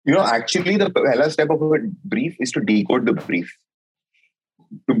 You know, actually the pehla step of a brief is to decode the brief,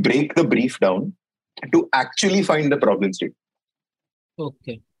 to break the brief down, to actually find the problem state.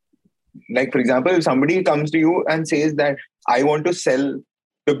 Okay. Like for example, if somebody comes to you and says that I want to sell,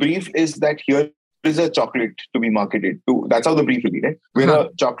 the brief is that here is a chocolate to be marketed to. That's how the brief will be, right? We're a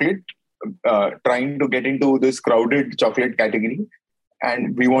chocolate trying to get into this crowded chocolate category,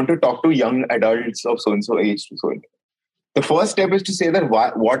 and we want to talk to young adults of so and so age to so and so. The first step is to say that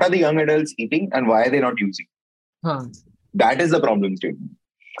what are the young adults eating and why are they not using? That is the problem statement.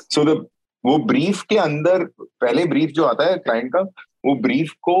 So वो brief के अंदर पहले brief जो आता है client का, वो brief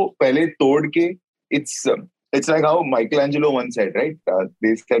को पहले तोड़ के it's like how Michelangelo once said, right?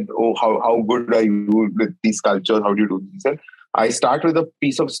 They said, oh, how good are you with these sculptures? How do you do this? He said, I start with a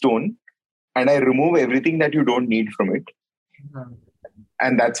piece of stone and I remove everything that you don't need from it.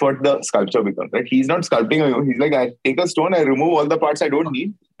 And that's what the sculpture becomes, right? He's not sculpting you. He's like, I take a stone, I remove all the parts I don't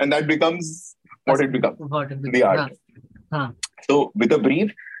need, and that becomes what it becomes, the art. So with a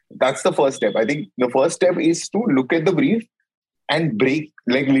brief, that's the first step. I think the first step is to look at the brief and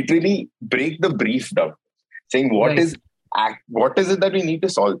literally break the brief down, saying what is it that we need to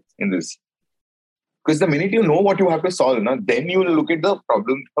solve in this? Because the minute you know what you have to solve, then you will look at the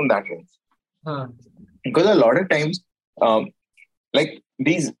problem from that lens. Because a lot of times, like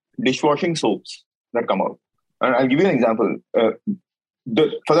these dishwashing soaps that come out. And I'll give you an example.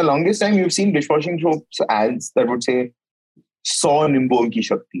 For the longest time, you've seen dishwashing soaps ads that would say, 100 nimbon ki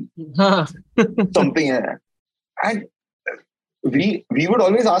shakti. Something like that. And we would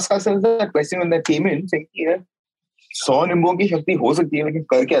always ask ourselves that question when that came in, saying, 100 nimbon ki shakti ho sakti hai, lekin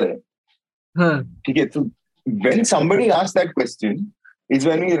kar kya rahe? Okay, so when somebody asks that question, is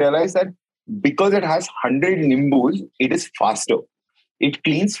when we realize that because it has 100 nimbus, it is faster. It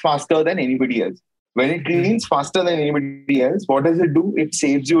cleans faster than anybody else. When it cleans faster than anybody else, what does it do? It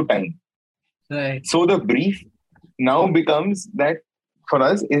saves you time. Right. So the brief now becomes that for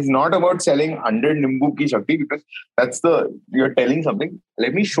us is not about selling 100 Nimbu ki Shakti, because you're telling something.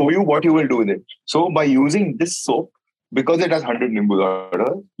 Let me show you what you will do with it. So by using this soap, because it has 100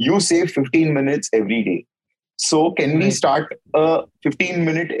 Nimbu, you save 15 minutes every day. So can we start a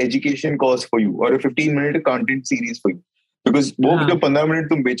 15-minute education course for you or a 15-minute content series for you? Because वो जो 15 minute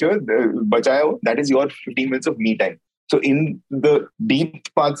तुम बचाए हो, that is your 15 minutes of me time. So in the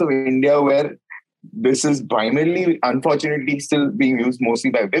deep parts of India where this is primarily, unfortunately, still being used mostly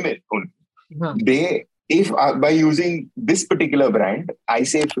by women only, by using this particular brand, I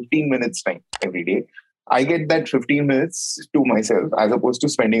save 15 minutes time every day. I get that 15 minutes to myself as opposed to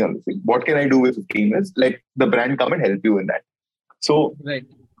spending on this thing. What can I do with 15 minutes? Let the brand come and help you in that. So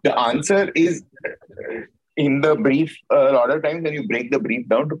the answer is in the brief, a lot of times when you break the brief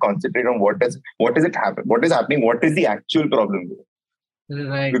down to concentrate on what is it happen, what is happening, what is the actual problem.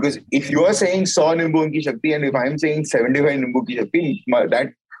 Right. Because if you are saying 100 nimbu ki shakti and if I'm saying 75 nimbu ki shakti,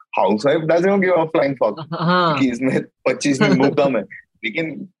 that housewife doesn't give a flying fuck कि इसमें 25 नींबू कम है.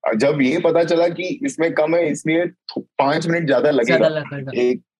 लेकिन जब ये पता चला कि इसमें कम है इसलिए 5 मिनट ज्यादा लगेगा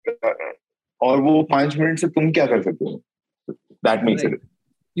एक, और वो 5 मिनट से तुम क्या कर सकते हो? That makes it.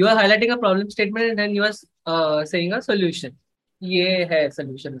 You are highlighting a problem statement and then you are saying a solution. ये है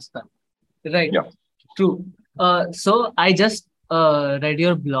solution इसका. Right. Yeah. True. So I just read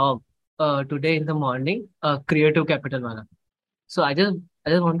your blog today in the morning, Creative Capital wala. So I just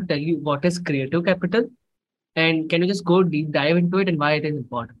want to tell you what is Creative Capital, and can you just go deep dive into it and why it is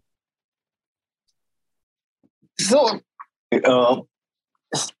important? So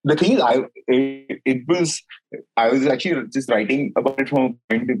the thing is, I was actually just writing about it from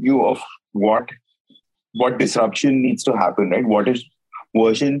a point of view of what disruption needs to happen, right? What is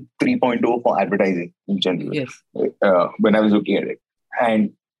version 3.0 for advertising in general? Yes. When I was looking at it,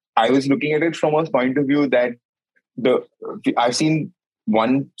 and I was looking at it from a point of view that I've seen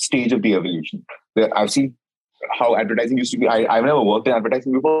one stage of the evolution. I've seen how advertising used to be. I've never worked in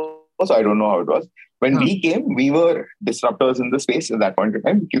advertising before, so I don't know how it was. When we came, we were disruptors in the space at that point in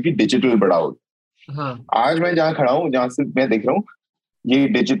time क्योंकि digital बढ़ा हो. आज मैं जहाँ खड़ा हूँ, जहाँ से मैं देख रहा हूँ, ये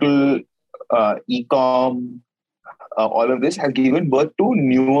digital e-com, all of this has given birth to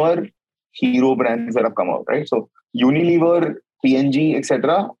newer hero brands that have come out, right? So Unilever, P&G,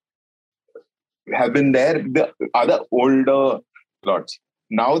 etc. have been there. The other older lots.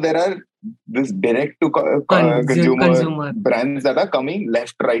 Now there are this direct to consumer brands that are coming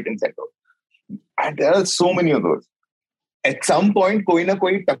left, right, and center. And there are so many of those. At some point, कोई ना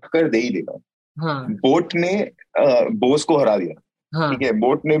कोई टक्कर दे ही देगा. Boat ने बोस को हरा दिया. ठीक है,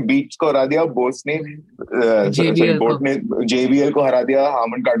 बोट ने बीट्स को हरा दिया, बोस ने बोट ने JBL को हरा दिया,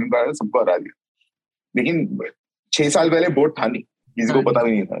 हार्मन कार्डन को हरा दिया, सबको हरा दिया. लेकिन 6 साल पहले बोट था नहीं, किसी को पता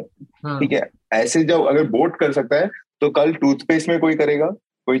भी नहीं था. ठीक है, ऐसे जब अगर बोट कर सकता है तो कल टूथपेस्ट में कोई करेगा,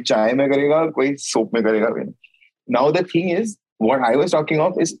 कोई चाय में करेगा, कोई सोप में करेगा. Now the thing is, what I was talking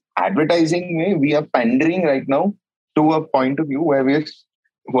of is advertising में we are pandering right now to a point of view where we're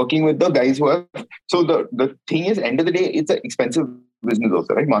working with the guys who have. So the thing is, end of the day, it's an expensive business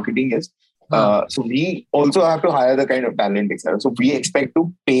also, right? Marketing is. So we also have to hire the kind of talent, etc. So we expect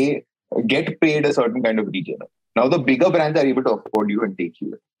to get paid a certain kind of retailer. Now the bigger brands are able to afford you and take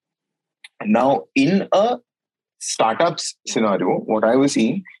you. Now in a startups scenario, what I was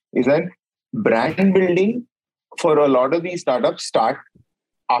seeing is that brand building for a lot of these startups start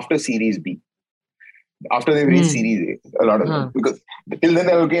after Series B. After they've reached Series A, a lot of them. Because till then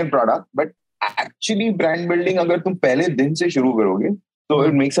they're looking at product. But actually brand building, अगर तुम पहले दिन से शुरू करोगे, so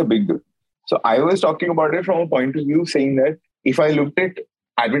it makes a big difference. So I was talking about it from a point of view saying that if I looked at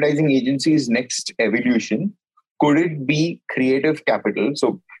advertising agencies' next evolution, could it be creative capital?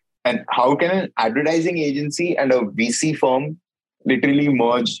 So, and how can an advertising agency and a VC firm literally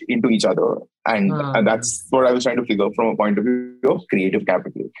merge into each other? And that's what I was trying to figure from a point of view of creative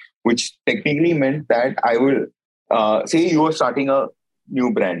capital, which technically meant that I will say you are starting a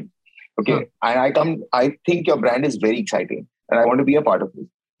new brand. Okay. And I think your brand is very exciting and I want to be a part of it.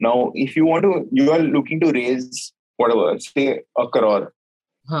 Now, if you are looking to raise whatever, say a crore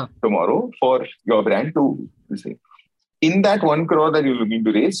tomorrow for your brand to say. In that 1 crore that you're looking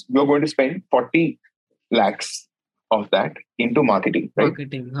to raise, you're going to spend 40 lakhs of that into marketing, right?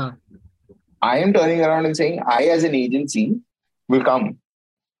 Marketing, I am turning around and saying, I as an agency will come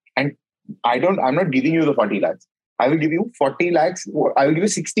and I'm not giving you the 40 lakhs. I will give you 40 lakhs. I will give you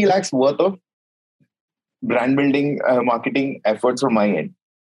 60 lakhs worth of brand building, marketing efforts from my end,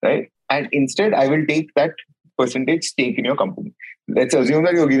 right? And instead, I will take that percentage stake in your company. Let's assume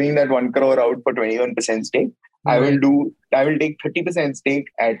that you're giving that 1 crore out for 21% stake. I will take 30% stake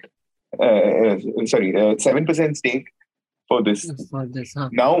at 7% stake for this.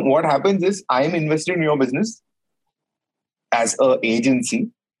 Now, what happens is I am invested in your business as an agency.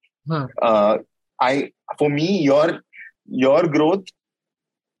 For me, your growth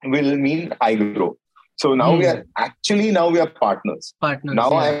will mean I grow. So now we are partners.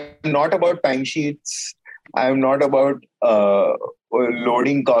 Now I'm not about timesheets. I'm not about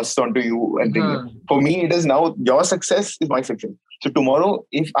loading costs onto you and things. For me, it is now your success is my success. So tomorrow,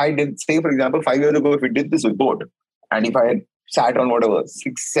 if I did, say, for example, 5 years ago, if we did this report, and if I had sat on whatever,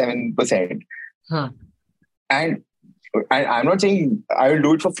 6-7%, and I'm not saying I will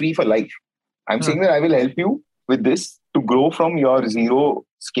do it for free for life. I'm saying that I will help you with this to grow from your zero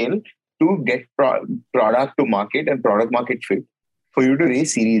scale to get product to market and product market fit. for you to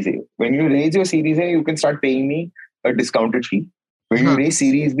raise Series A. When you raise your Series A, you can start paying me a discounted fee. When you raise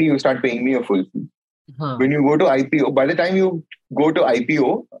Series B, you start paying me a full fee. When you go to IPO, by the time you go to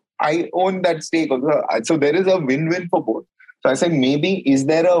IPO, I own that stake also. So there is a win-win for both. So I said, maybe is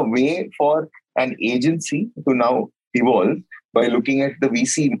there a way for an agency to now evolve by looking at the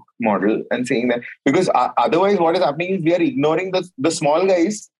VC model and saying that, because otherwise what is happening is we are ignoring the small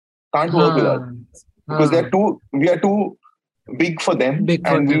guys can't work with us because we are too big for them. But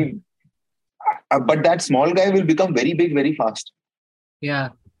that small guy will become very big very fast. Yeah.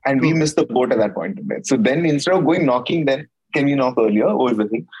 And we missed the boat at that point. So then instead of going knocking, then can we knock earlier? What was the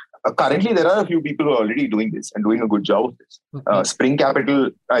thing? Currently, there are a few people who are already doing this and doing a good job of this. Okay. Spring Capital,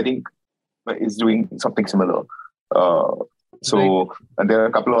 I think, is doing something similar. And there are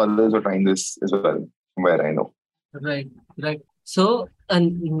a couple of others who are trying this as well, from where I know. Right. So,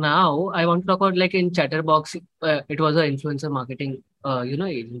 and now I want to talk about, like, in Chatterbox, it was an influencer marketing,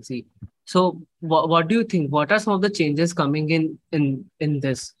 agency. So, what do you think? What are some of the changes coming in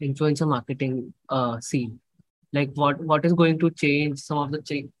this influencer marketing scene? Like, what is going to change? Some of the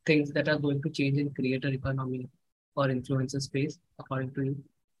things that are going to change in creator economy or influencer space, according to you,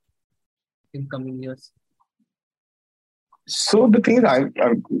 in coming years? So the thing is, I'll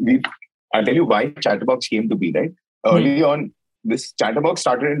tell you why Chatterbox came to be, right? Early on, this Chatterbox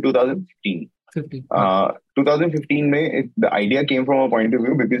started in 2015. 2015, the idea came from a point of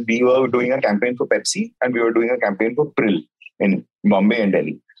view because we were doing a campaign for Pepsi and we were doing a campaign for Prill in Bombay and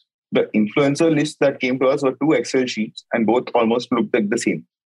Delhi. The influencer list that came to us were 2 Excel sheets and both almost looked like the same.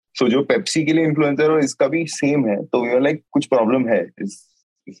 So जो Pepsi के लिए influencer हो इसका भी same है. So we were like कुछ problem है.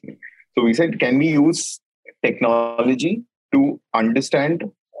 So we said, can we use technology to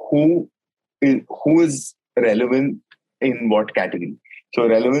understand who is relevant in what category? So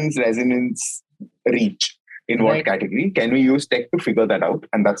relevance, resonance, reach in what category? Can we use tech to figure that out?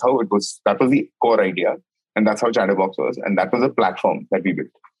 And that's how it was. That was the core idea. And that's how Chatterbox was. And that was a platform that we built.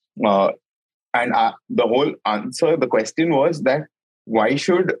 The whole answer, the question was that why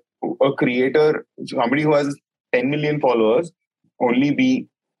should a creator, somebody who has 10 million followers, only be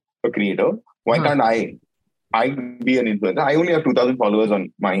a creator? Why can't I be an influencer? I only have 2,000 followers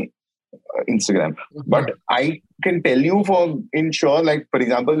on my Instagram. But I can tell you in sure, like, for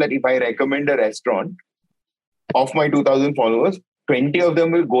example, that if I recommend a restaurant of my 2,000 followers, 20 of them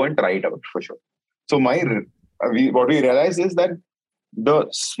will go and try it out for sure. So what we realized is that the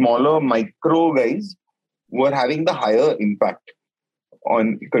smaller micro guys were having the higher impact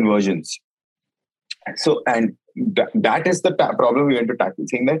on conversions. So, and that is the problem we went to tackle,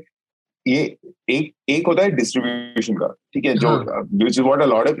 saying that एक होता है distribution का, ठीक है, which is what a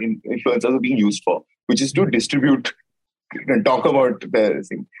lot of influencers are being used for, which is to distribute and talk about the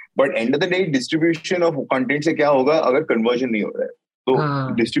thing. But end of the day, distribution of content से क्या होगा अगर conversion नहीं हो रहा है? So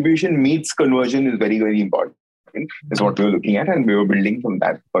distribution meets conversion is very, very important. Is what we were looking at, and we were building from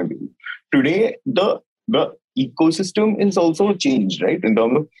that point of view. Today, the ecosystem is also changed, right? In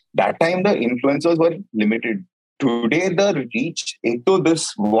terms of that time, the influencers were limited. Today, the reach into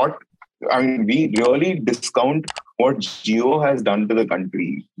this, we really discount what Jio has done to the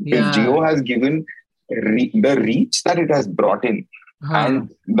country. Because Jio has given the reach that it has brought in, and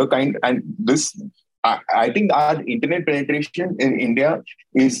I think our internet penetration in India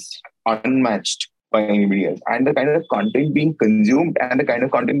is unmatched by anybody else, and the kind of content being consumed and the kind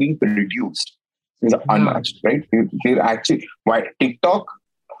of content being produced is unmatched, right? We're actually, why TikTok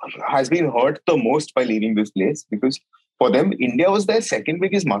has been hurt the most by leaving this place, because for them, India was their second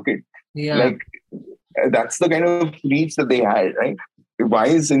biggest market. Like, that's the kind of reach that they had, right? Why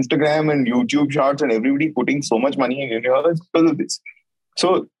is Instagram and YouTube Shorts and everybody putting so much money in India? It's because of this.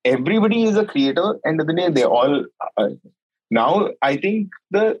 So everybody is a creator, and at the end of the day, they all now, I think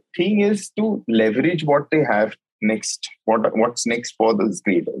the thing is to leverage what they have next. What's next for those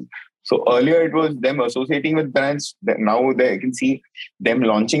creators? So earlier it was them associating with brands. Now they can see them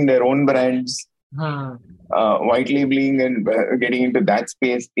launching their own brands, white labeling, and getting into that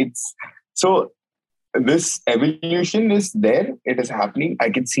space. So this evolution is there. It is happening. I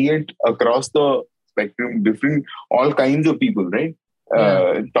can see it across the spectrum, all kinds of people, right?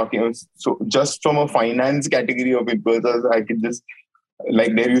 Talking, so just from a finance category of influencers, I can just,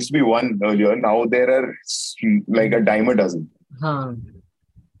 like, there used to be one earlier, now there are like a dime a dozen.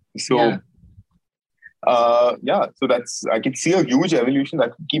 So so that's, I can see a huge evolution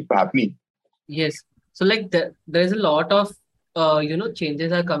that will keep happening. Yes. So like there is a lot of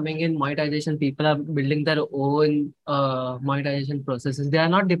changes are coming in monetization. People are building their own monetization processes. They are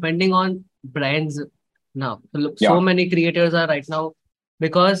not depending on brands now. So many creators are right now,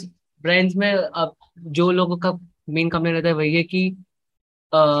 because brands में अब जो लोगों का main complaint रहता है वही है कि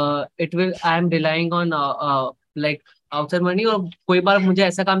it will I am relying on like outside money, और कोई बार मुझे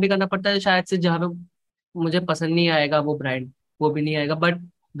ऐसा काम भी करना पड़ता है शायद से जहाँ पे मुझे पसंद नहीं आएगा वो ब्रांड, वो भी नहीं आएगा, but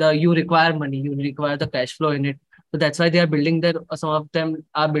the you require money, you require the cash flow in it, so that's why they are building their, some of them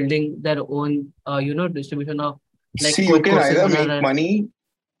are building their own distribution of like See, you कोई can courses either बना make रहा है. money,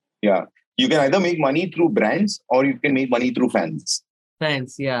 yeah, you can either make money through brands or you can make money through fans.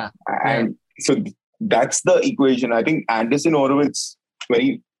 Fans, yeah, yeah, And so that's the equation. I think Anderson Horowitz, very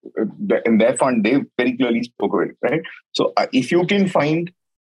in their fund, they very clearly spoke of it, right? So if you can find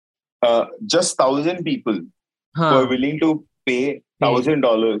just 1,000 people who are हाँ, willing to pay pay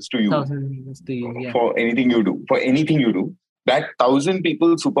 $1,000 to you 1,000 to you, yeah, for anything you do, that 1,000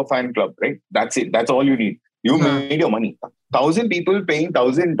 people super fan club, right? That's it. That's all you need. You हाँ, made your money. 1,000 people paying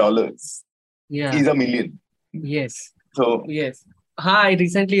 $1,000 yeah, is a million. yes, So yes. हाँ, I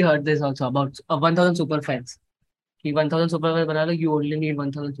recently heard this also about 1,000 super fans. कि 1,000 super fans बना लो, you only need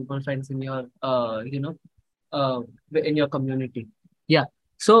 1,000 super fans in your uh, in your community. Yeah.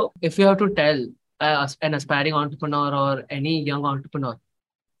 So if you have to tell an aspiring entrepreneur or any young entrepreneur,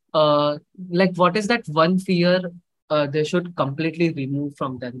 uh, like what is that one fear they should completely remove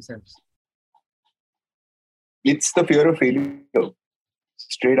from themselves? it's the fear of failure,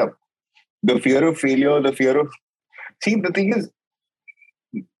 straight up. The fear of failure, the fear of. See, the thing is,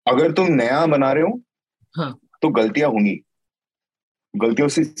 अगर तुम नया बना रहे हो हाँ, तो गलतियां होंगी, गलतियों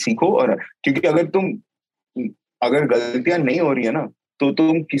से सीखो. और क्योंकि अगर गलतियां नहीं हो रही है ना, तो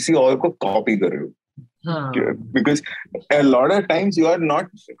तुम किसी और को कॉपी कर रहे हो. हाँ, Because a lot of times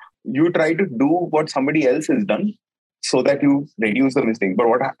you try to do what somebody else has done so that you reduce the mistake. But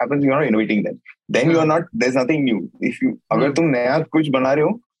what happens, you're not innovating them. Then हाँ, there's nothing new. अगर हाँ, तुम नया कुछ बना रहे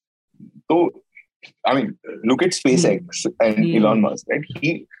हो, तो I mean, look at SpaceX and Elon hmm, Musk, right?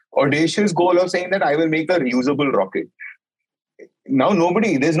 He audacious goal of saying that I will make a reusable rocket. Now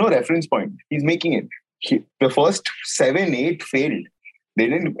there's no reference point. He's making it. The first 7, 8 failed. They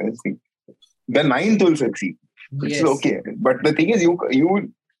didn't see. The ninth will succeed, which is yes, okay. But the thing is,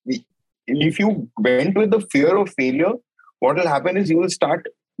 if you went with the fear of failure, what will happen is you will start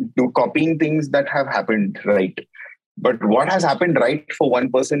copying things that have happened right. But what has happened right for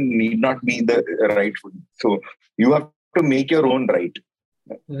one person need not be the right for you. So you have to make your own right.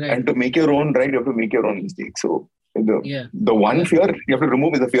 right, And to make your own right, you have to make your own mistakes. So yeah, the one yeah, fear you have to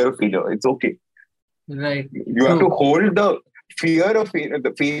remove is the fear of failure. It's okay. right, You have to true, hold the fear of failure.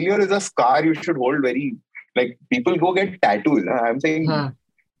 The failure is a scar you should hold very, like people go get tattoos. I'm saying, हाँ,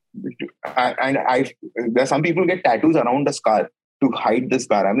 and there's some people get tattoos around the scar to hide the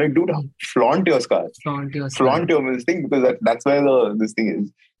scar. I'm like, dude, flaunt your scar, flaunt your scar, flaunt your this thing, because that's where this thing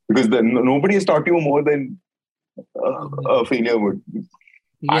is. Because nobody has taught you more than a failure would.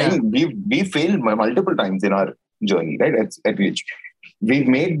 yeah, We failed multiple times in our journey, right? At which we've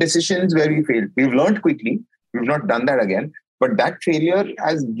made decisions where we failed. We've learned quickly. We've not done that again. But that failure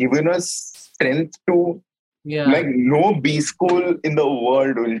has given us strength to, yeah, like, no B school in the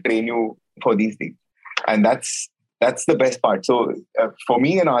world will train you for these things. And that's the best part. So for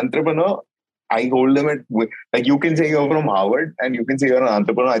me, an entrepreneur, I hold them at, like, you can say you're from Harvard and you can say you're an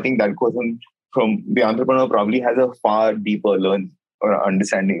entrepreneur. I think that person from the entrepreneur probably has a far deeper learn or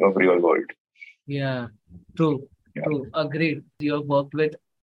understanding of real world. yeah, true, Yeah. true, agreed. You have worked with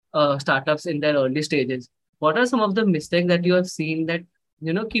startups in their early stages. What are some of the mistakes that you have seen that,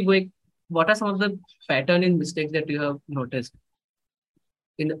 कि वो एक, what are some of the pattern in mistakes that you have noticed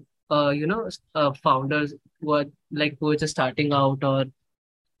in, founders who are like, who are just starting out or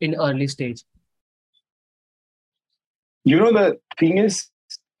in early stage? The thing is,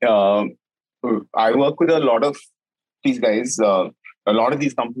 uh, I work with a lot of these guys, a lot of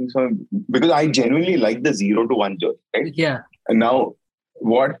these companies, because I genuinely like the 0 to 1 journey, right? Yeah, And now,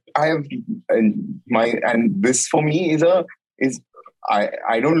 what I have, and this for me is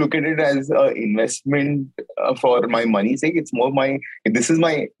I don't look at it as an investment for my money's sake. It's more this is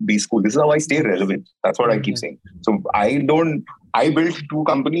my B school. This is how I stay relevant. That's what I keep yeah, saying. So I built 2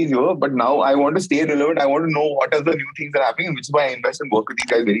 companies here, but now I want to stay relevant. I want to know what are the new things that are happening, which is why I invest and work with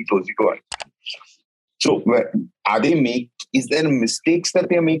these guys very closely to. So is there mistakes that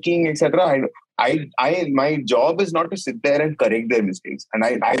they're making, etc.? My job is not to sit there and correct their mistakes. And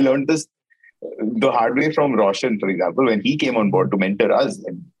I learned this the hard way from Roshan, for example, when he came on board to mentor us.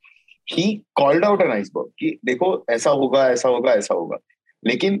 And he called out an iceberg. कि देखो ऐसा होगा, ऐसा होगा, ऐसा होगा.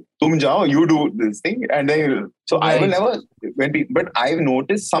 लेकिन तुम जाओ, you do this thing, and then so I will right, never. But I've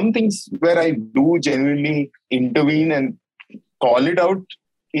noticed some things where I do genuinely intervene and call it out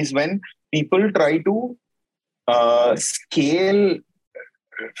is when people try to scale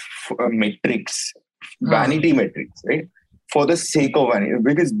metrics vanity metrics, right? For the sake of vanity,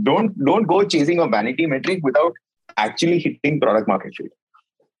 because don't go chasing a vanity metric without actually hitting product market fit.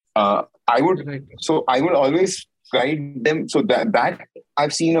 I would Right. so I would always guide them. So that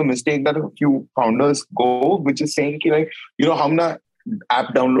I've seen a mistake that a few founders go, which is saying कि like हम ना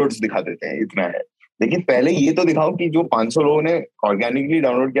app downloads दिखा देते हैं इतना है, लेकिन पहले ये तो दिखाओ कि जो 500 लोगों ने ऑर्गेनिकली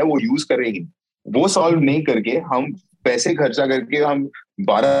डाउनलोड किया वो यूज कर रहे हैं, वो सॉल्व नहीं करके हम पैसे खर्चा करके हम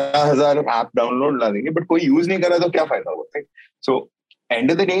 12,000 ऐप डाउनलोड ला देंगे, बट कोई यूज नहीं कर रहा तो क्या फायदा होगा? So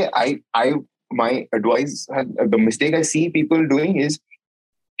end of the day I my advice, the mistake I see people doing is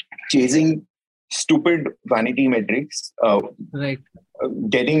chasing stupid vanity metrics, Right.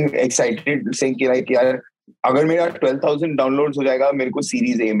 getting excited saying कि like यार अगर मेरा 12,000 downloads हो जाएगा मेरे को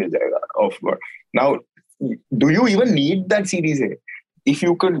series A मिल जाएगा of what? Now do you even need that series A? If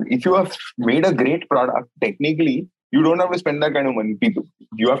you have made a great product, technically you don't have to spend that kind of money.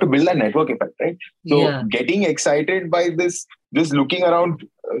 You have to build that network effect, right? So getting excited by this, just looking around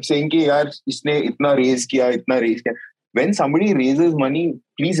saying कि यार इसने इतना raise किया. When somebody raises money,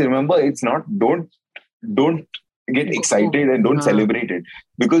 please remember it's not, don't get excited and don't celebrate it,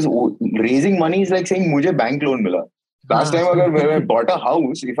 because raising money is like saying मुझे bank loan मिला. Last time when I bought a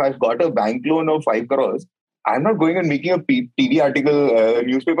house, if I've got a bank loan of 5 crores, I'm not going and making a TV article,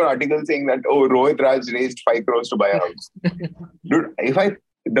 newspaper article saying that, oh, Rohit Raj raised 5 crores to buy a house. Dude, if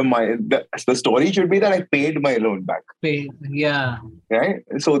the story should be that I paid my loan back. Yeah. Right?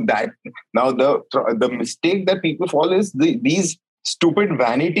 So that, now the mistake that people fall is these stupid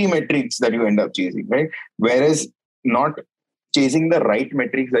vanity metrics that you end up chasing, right? Whereas not chasing the right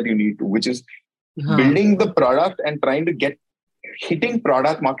metrics that you need to, which is building the product and trying to hitting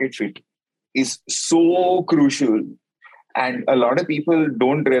product market fit is so crucial. And a lot of people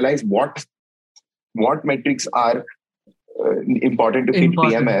don't realize what metrics are important to hit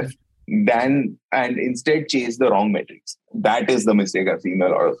PMF, and instead chase the wrong metrics. That is the mistake I've seen a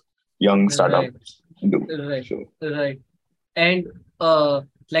lot of young startups do. Right. So. Right. And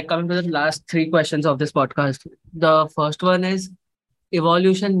like coming to the last 3 questions of this podcast, the first one is,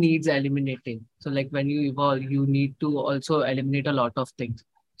 evolution needs eliminating. So like when you evolve, you need to also eliminate a lot of things.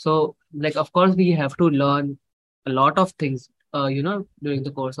 So like, of course, we have to learn a lot of things, during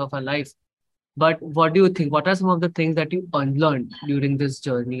the course of our life. But what do you think? What are some of the things that you unlearned during this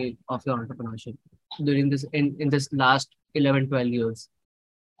journey of your entrepreneurship, during this in this last 11, 12 years?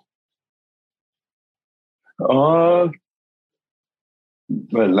 Well,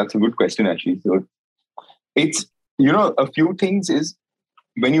 that's a good question, actually. So it's, a few things is,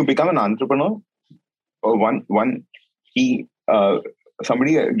 when you become an entrepreneur,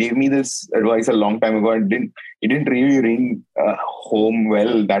 somebody gave me this advice a long time ago, and it didn't really ring home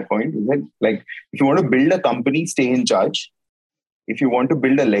well at that point. Is that, like, if you want to build a company, stay in charge. If you want to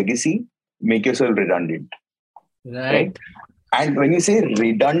build a legacy, make yourself redundant. Right? And when you say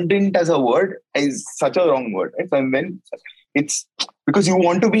redundant as a word, is such a wrong word. Right? And then it's because you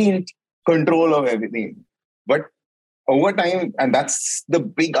want to be in control of everything. But over time, and that's the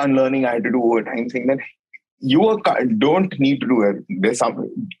big unlearning I had to do over time, saying that you don't need to do everything.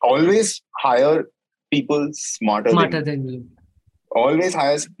 Always hire people smarter than you. Always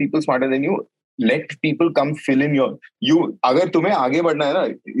hire people smarter than you. Let people come fill in अगर तुम्हें आगे बढ़ना है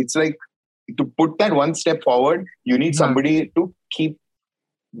ना, it's like, to put that one step forward, you need somebody to keep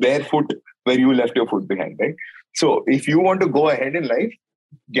their foot where you left your foot behind, right? So if you want to go ahead in life,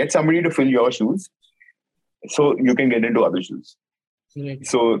 get somebody to fill your shoes so you can get into other shoes. Right.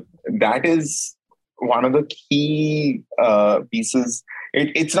 So that is one of the key pieces.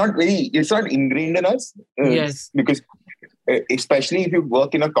 It's not ingrained in us. Yes. Because especially if you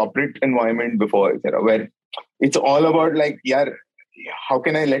work in a corporate environment before, where it's all about like,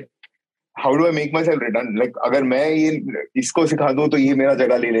 how do I make myself redundant? Like, अगर मैं ये इसको सिखा दूँ तो ये मेरा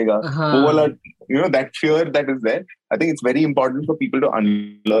जगह ले लेगा. वो वाला, that fear that is there. I think it's very important for people to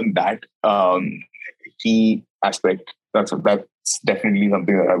unlearn that key aspect. That's definitely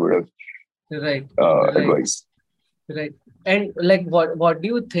something that I would have advised. Right. And like, what do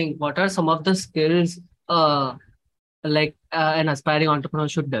you think? What are some of the skills an aspiring entrepreneur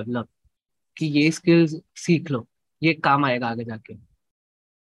should develop? कि ये skills सीख लो, ये काम आएगा आगे जाके.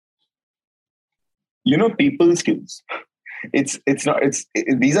 People skills.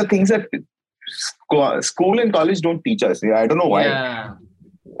 These are things that school and college don't teach us. I don't know why. Yeah.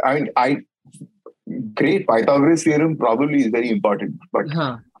 I mean, great Pythagoras theorem probably is very important, but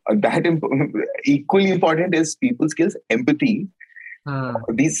equally important is people skills, empathy.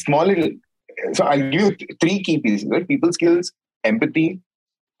 These small little. So I'll give you 3 key pieces: right? People skills, empathy,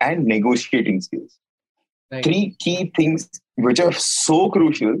 and negotiating skills. Right. 3 key things which are so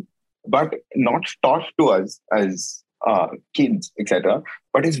crucial. but not taught to us as kids, etc.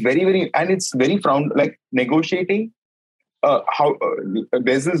 But it's very, very, and it's very frowned, like negotiating. How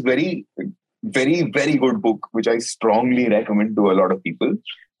There's this very, very, very good book which I strongly recommend to a lot of people.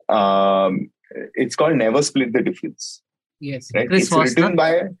 Um, it's called Never Split the Difference. Yes. Right? Chris It's Voss, na? written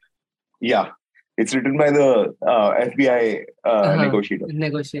by yeah, it's written by the FBI negotiator.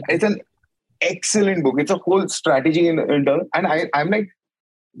 Negotiator. It's an excellent book. It's a whole strategy in terms, and I'm like,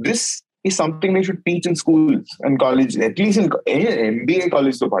 this is something they should teach in schools and college, at least in MBA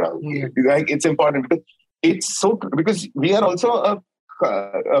college. So Yeah. like, it's important because it's so, because we are also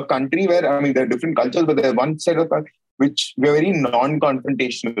a country where, I mean, there are different cultures, but there's one side of which we're very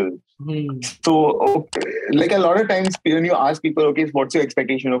non-confrontational. So, like a lot of times when you ask people, okay, what's your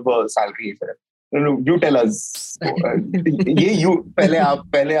expectation of a salary? You tell us. Pehle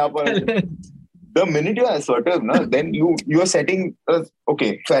aap. The minute you are assertive, then you are setting,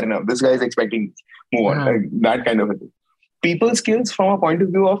 okay, fair enough. This guy is expecting, move on. Like, that kind of a thing. People skills from a point of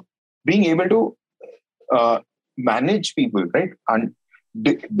view of being able to manage people, right? And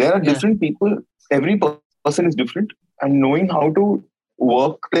there are different people. Every person is different, and knowing how to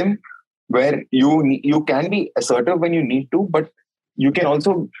work them, where you can be assertive when you need to, but you can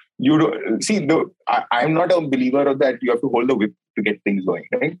also, you don't see. I'm not a believer of that. You have to hold the whip to get things going,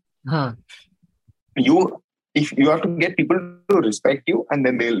 right? If you have to get people to respect you, and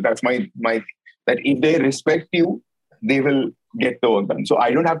then that's my that if they respect you, they will get the work done. So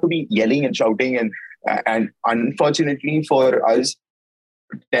I don't have to be yelling and shouting, and unfortunately for us,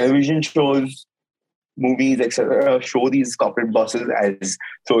 television shows, movies, etc., show these corporate bosses as,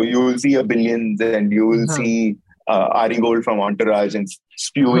 so you will see a Billions, and you will see Ari Gold from Entourage and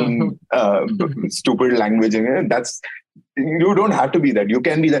spewing stupid language, and that's, you don't have to be that. You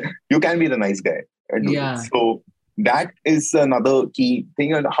can be the nice guy. So that is another key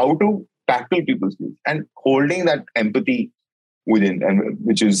thing, on how to tackle people's needs and holding that empathy within, and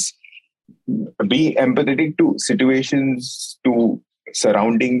which is be empathetic to situations, to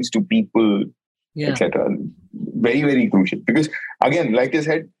surroundings, to people, etc. Very, very crucial, because again, like I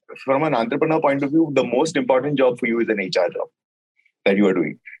said, from an entrepreneur point of view, the most important job for you is an HR job that you are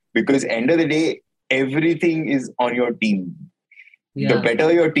doing, because end of the day, everything is on your team. The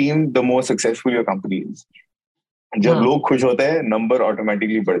better your team, the more successful your company is. जब लोग खुश होते हैं, number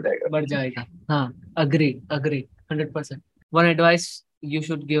automatically बढ़ जाएगा. Agree 100%. One advice you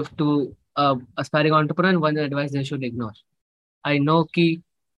should give to aspiring entrepreneur, and one advice they should ignore. I know ki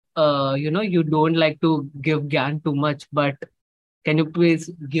you don't like to give gyan too much, but can you please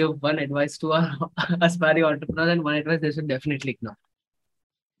give one advice to our aspiring entrepreneurs, and one advice they should definitely ignore?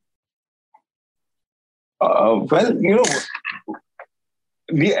 Well,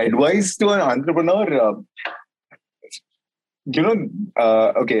 the advice to an entrepreneur,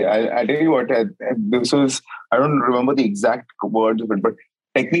 okay, I'll tell you what, this was, I don't remember the exact words of it, but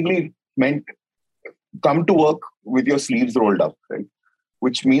technically it meant come to work with your sleeves rolled up, right?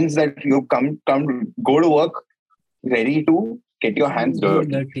 Which means that you go to work ready to get your hands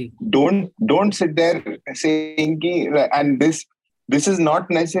dirty. Don't sit there saying, and this is not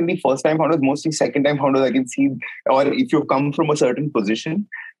necessarily first time founders, mostly second time founders I can see, or if you come from a certain position,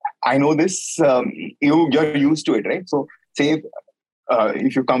 I know this, you're used to it, right? So say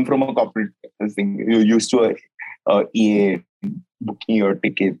if you come from a corporate thing, you're used to a EA, booking your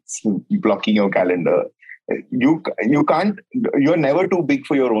tickets, blocking your calendar. You're never too big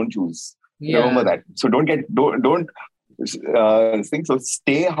for your own shoes. Remember that. So don't think so.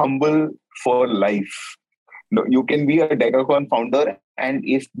 Stay humble for life. No, you can be a Decacorn founder, and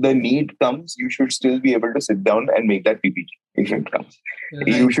if the need comes, you should still be able to sit down and make that PPT if it comes. Right.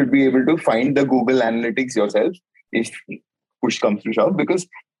 You should be able to find the Google Analytics yourself if push comes to shove, because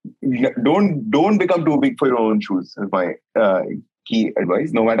don't become too big for your own shoes is my key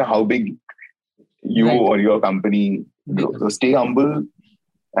advice, no matter how big you or your company grows. So stay humble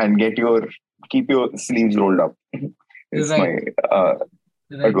and keep your sleeves rolled up. It's my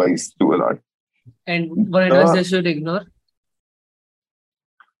advice to a lot. And what advice they should ignore?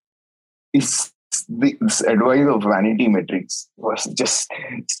 Is this advice of vanity metrics. Was just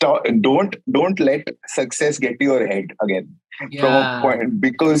stop. Don't let success get to your head again from a point,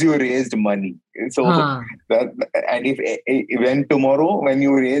 because you raised money. So that, and if when tomorrow when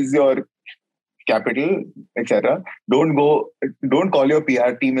you raise your capital, etc., don't call your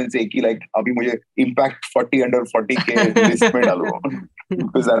PR team and say ki, like, abhi mujhe impact 40 under 40K list mein dalo.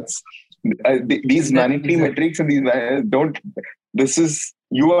 Because that's these vanity metrics and these this is,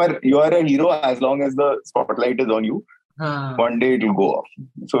 you are a hero as long as the spotlight is on you. One day it will go off.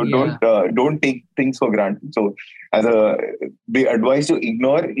 So don't take things for granted. So the advice to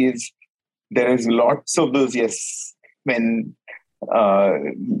ignore is there is lots of those yes men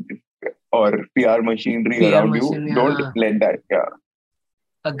or PR machinery PR around machine, you. Don't let that. Yeah.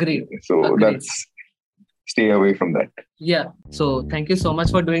 Agreed. So Agreed. that's stay away from that. Yeah. So thank you so much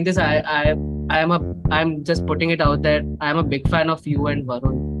for doing this. I'm just putting it out there. I'm a big fan of you and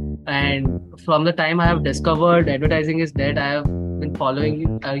Varun. And from the time I have discovered advertising is dead, I have been following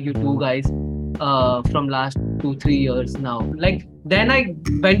you two guys from last 2-3 years now. Like then I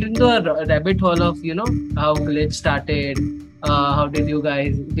went into a rabbit hole of how Glitch started. How did you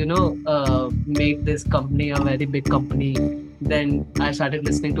guys make this company a very big company? Then I started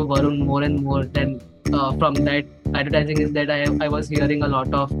listening to Varun more and more. Then from that advertising is that I was hearing a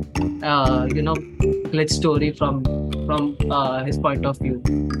lot of Glitch story from his point of view.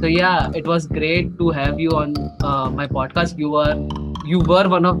 So yeah, it was great to have you on my podcast. You were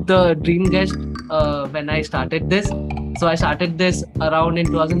one of the dream guests when I started this. So I started this around in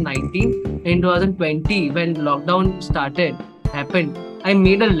 2019. In 2020, when lockdown happened, I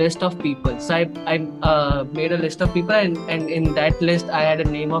made a list of people. So I made a list of people, and in that list I had a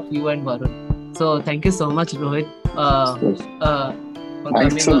name of you and Varun. So thank you so much, Rohit.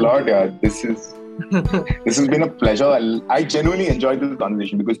 Thanks a lot, yeah. This has been a pleasure. I genuinely enjoyed this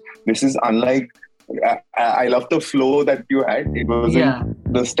conversation because this is unlike. I love the flow that you had. It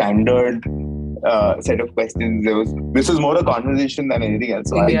wasn't the standard set of questions. This was more a conversation than anything else.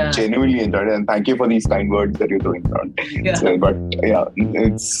 So I genuinely enjoyed it, and thank you for these kind words that you're throwing around. Yeah. So, but yeah,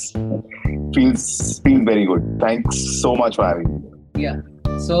 feels very good. Thanks so much for having me. Yeah.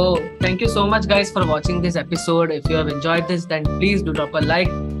 So thank you so much, guys, for watching this episode. If you have enjoyed this, then please do drop a like,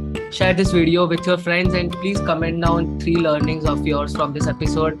 share this video with your friends, and please comment down 3 learnings of yours from this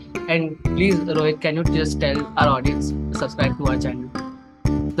episode. And please, Rohit, can you just tell our audience to subscribe to our channel?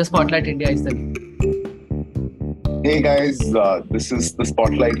 The Spotlight India is the link. Hey guys, this is the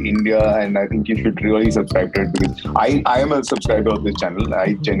Spotlight India, and I think you should really subscribe to it because I am a subscriber of this channel.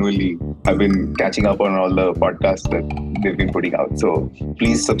 I genuinely have been catching up on all the podcasts that they've been putting out. So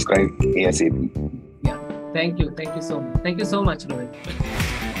please subscribe ASAP. Yeah, thank you so much, Rohit.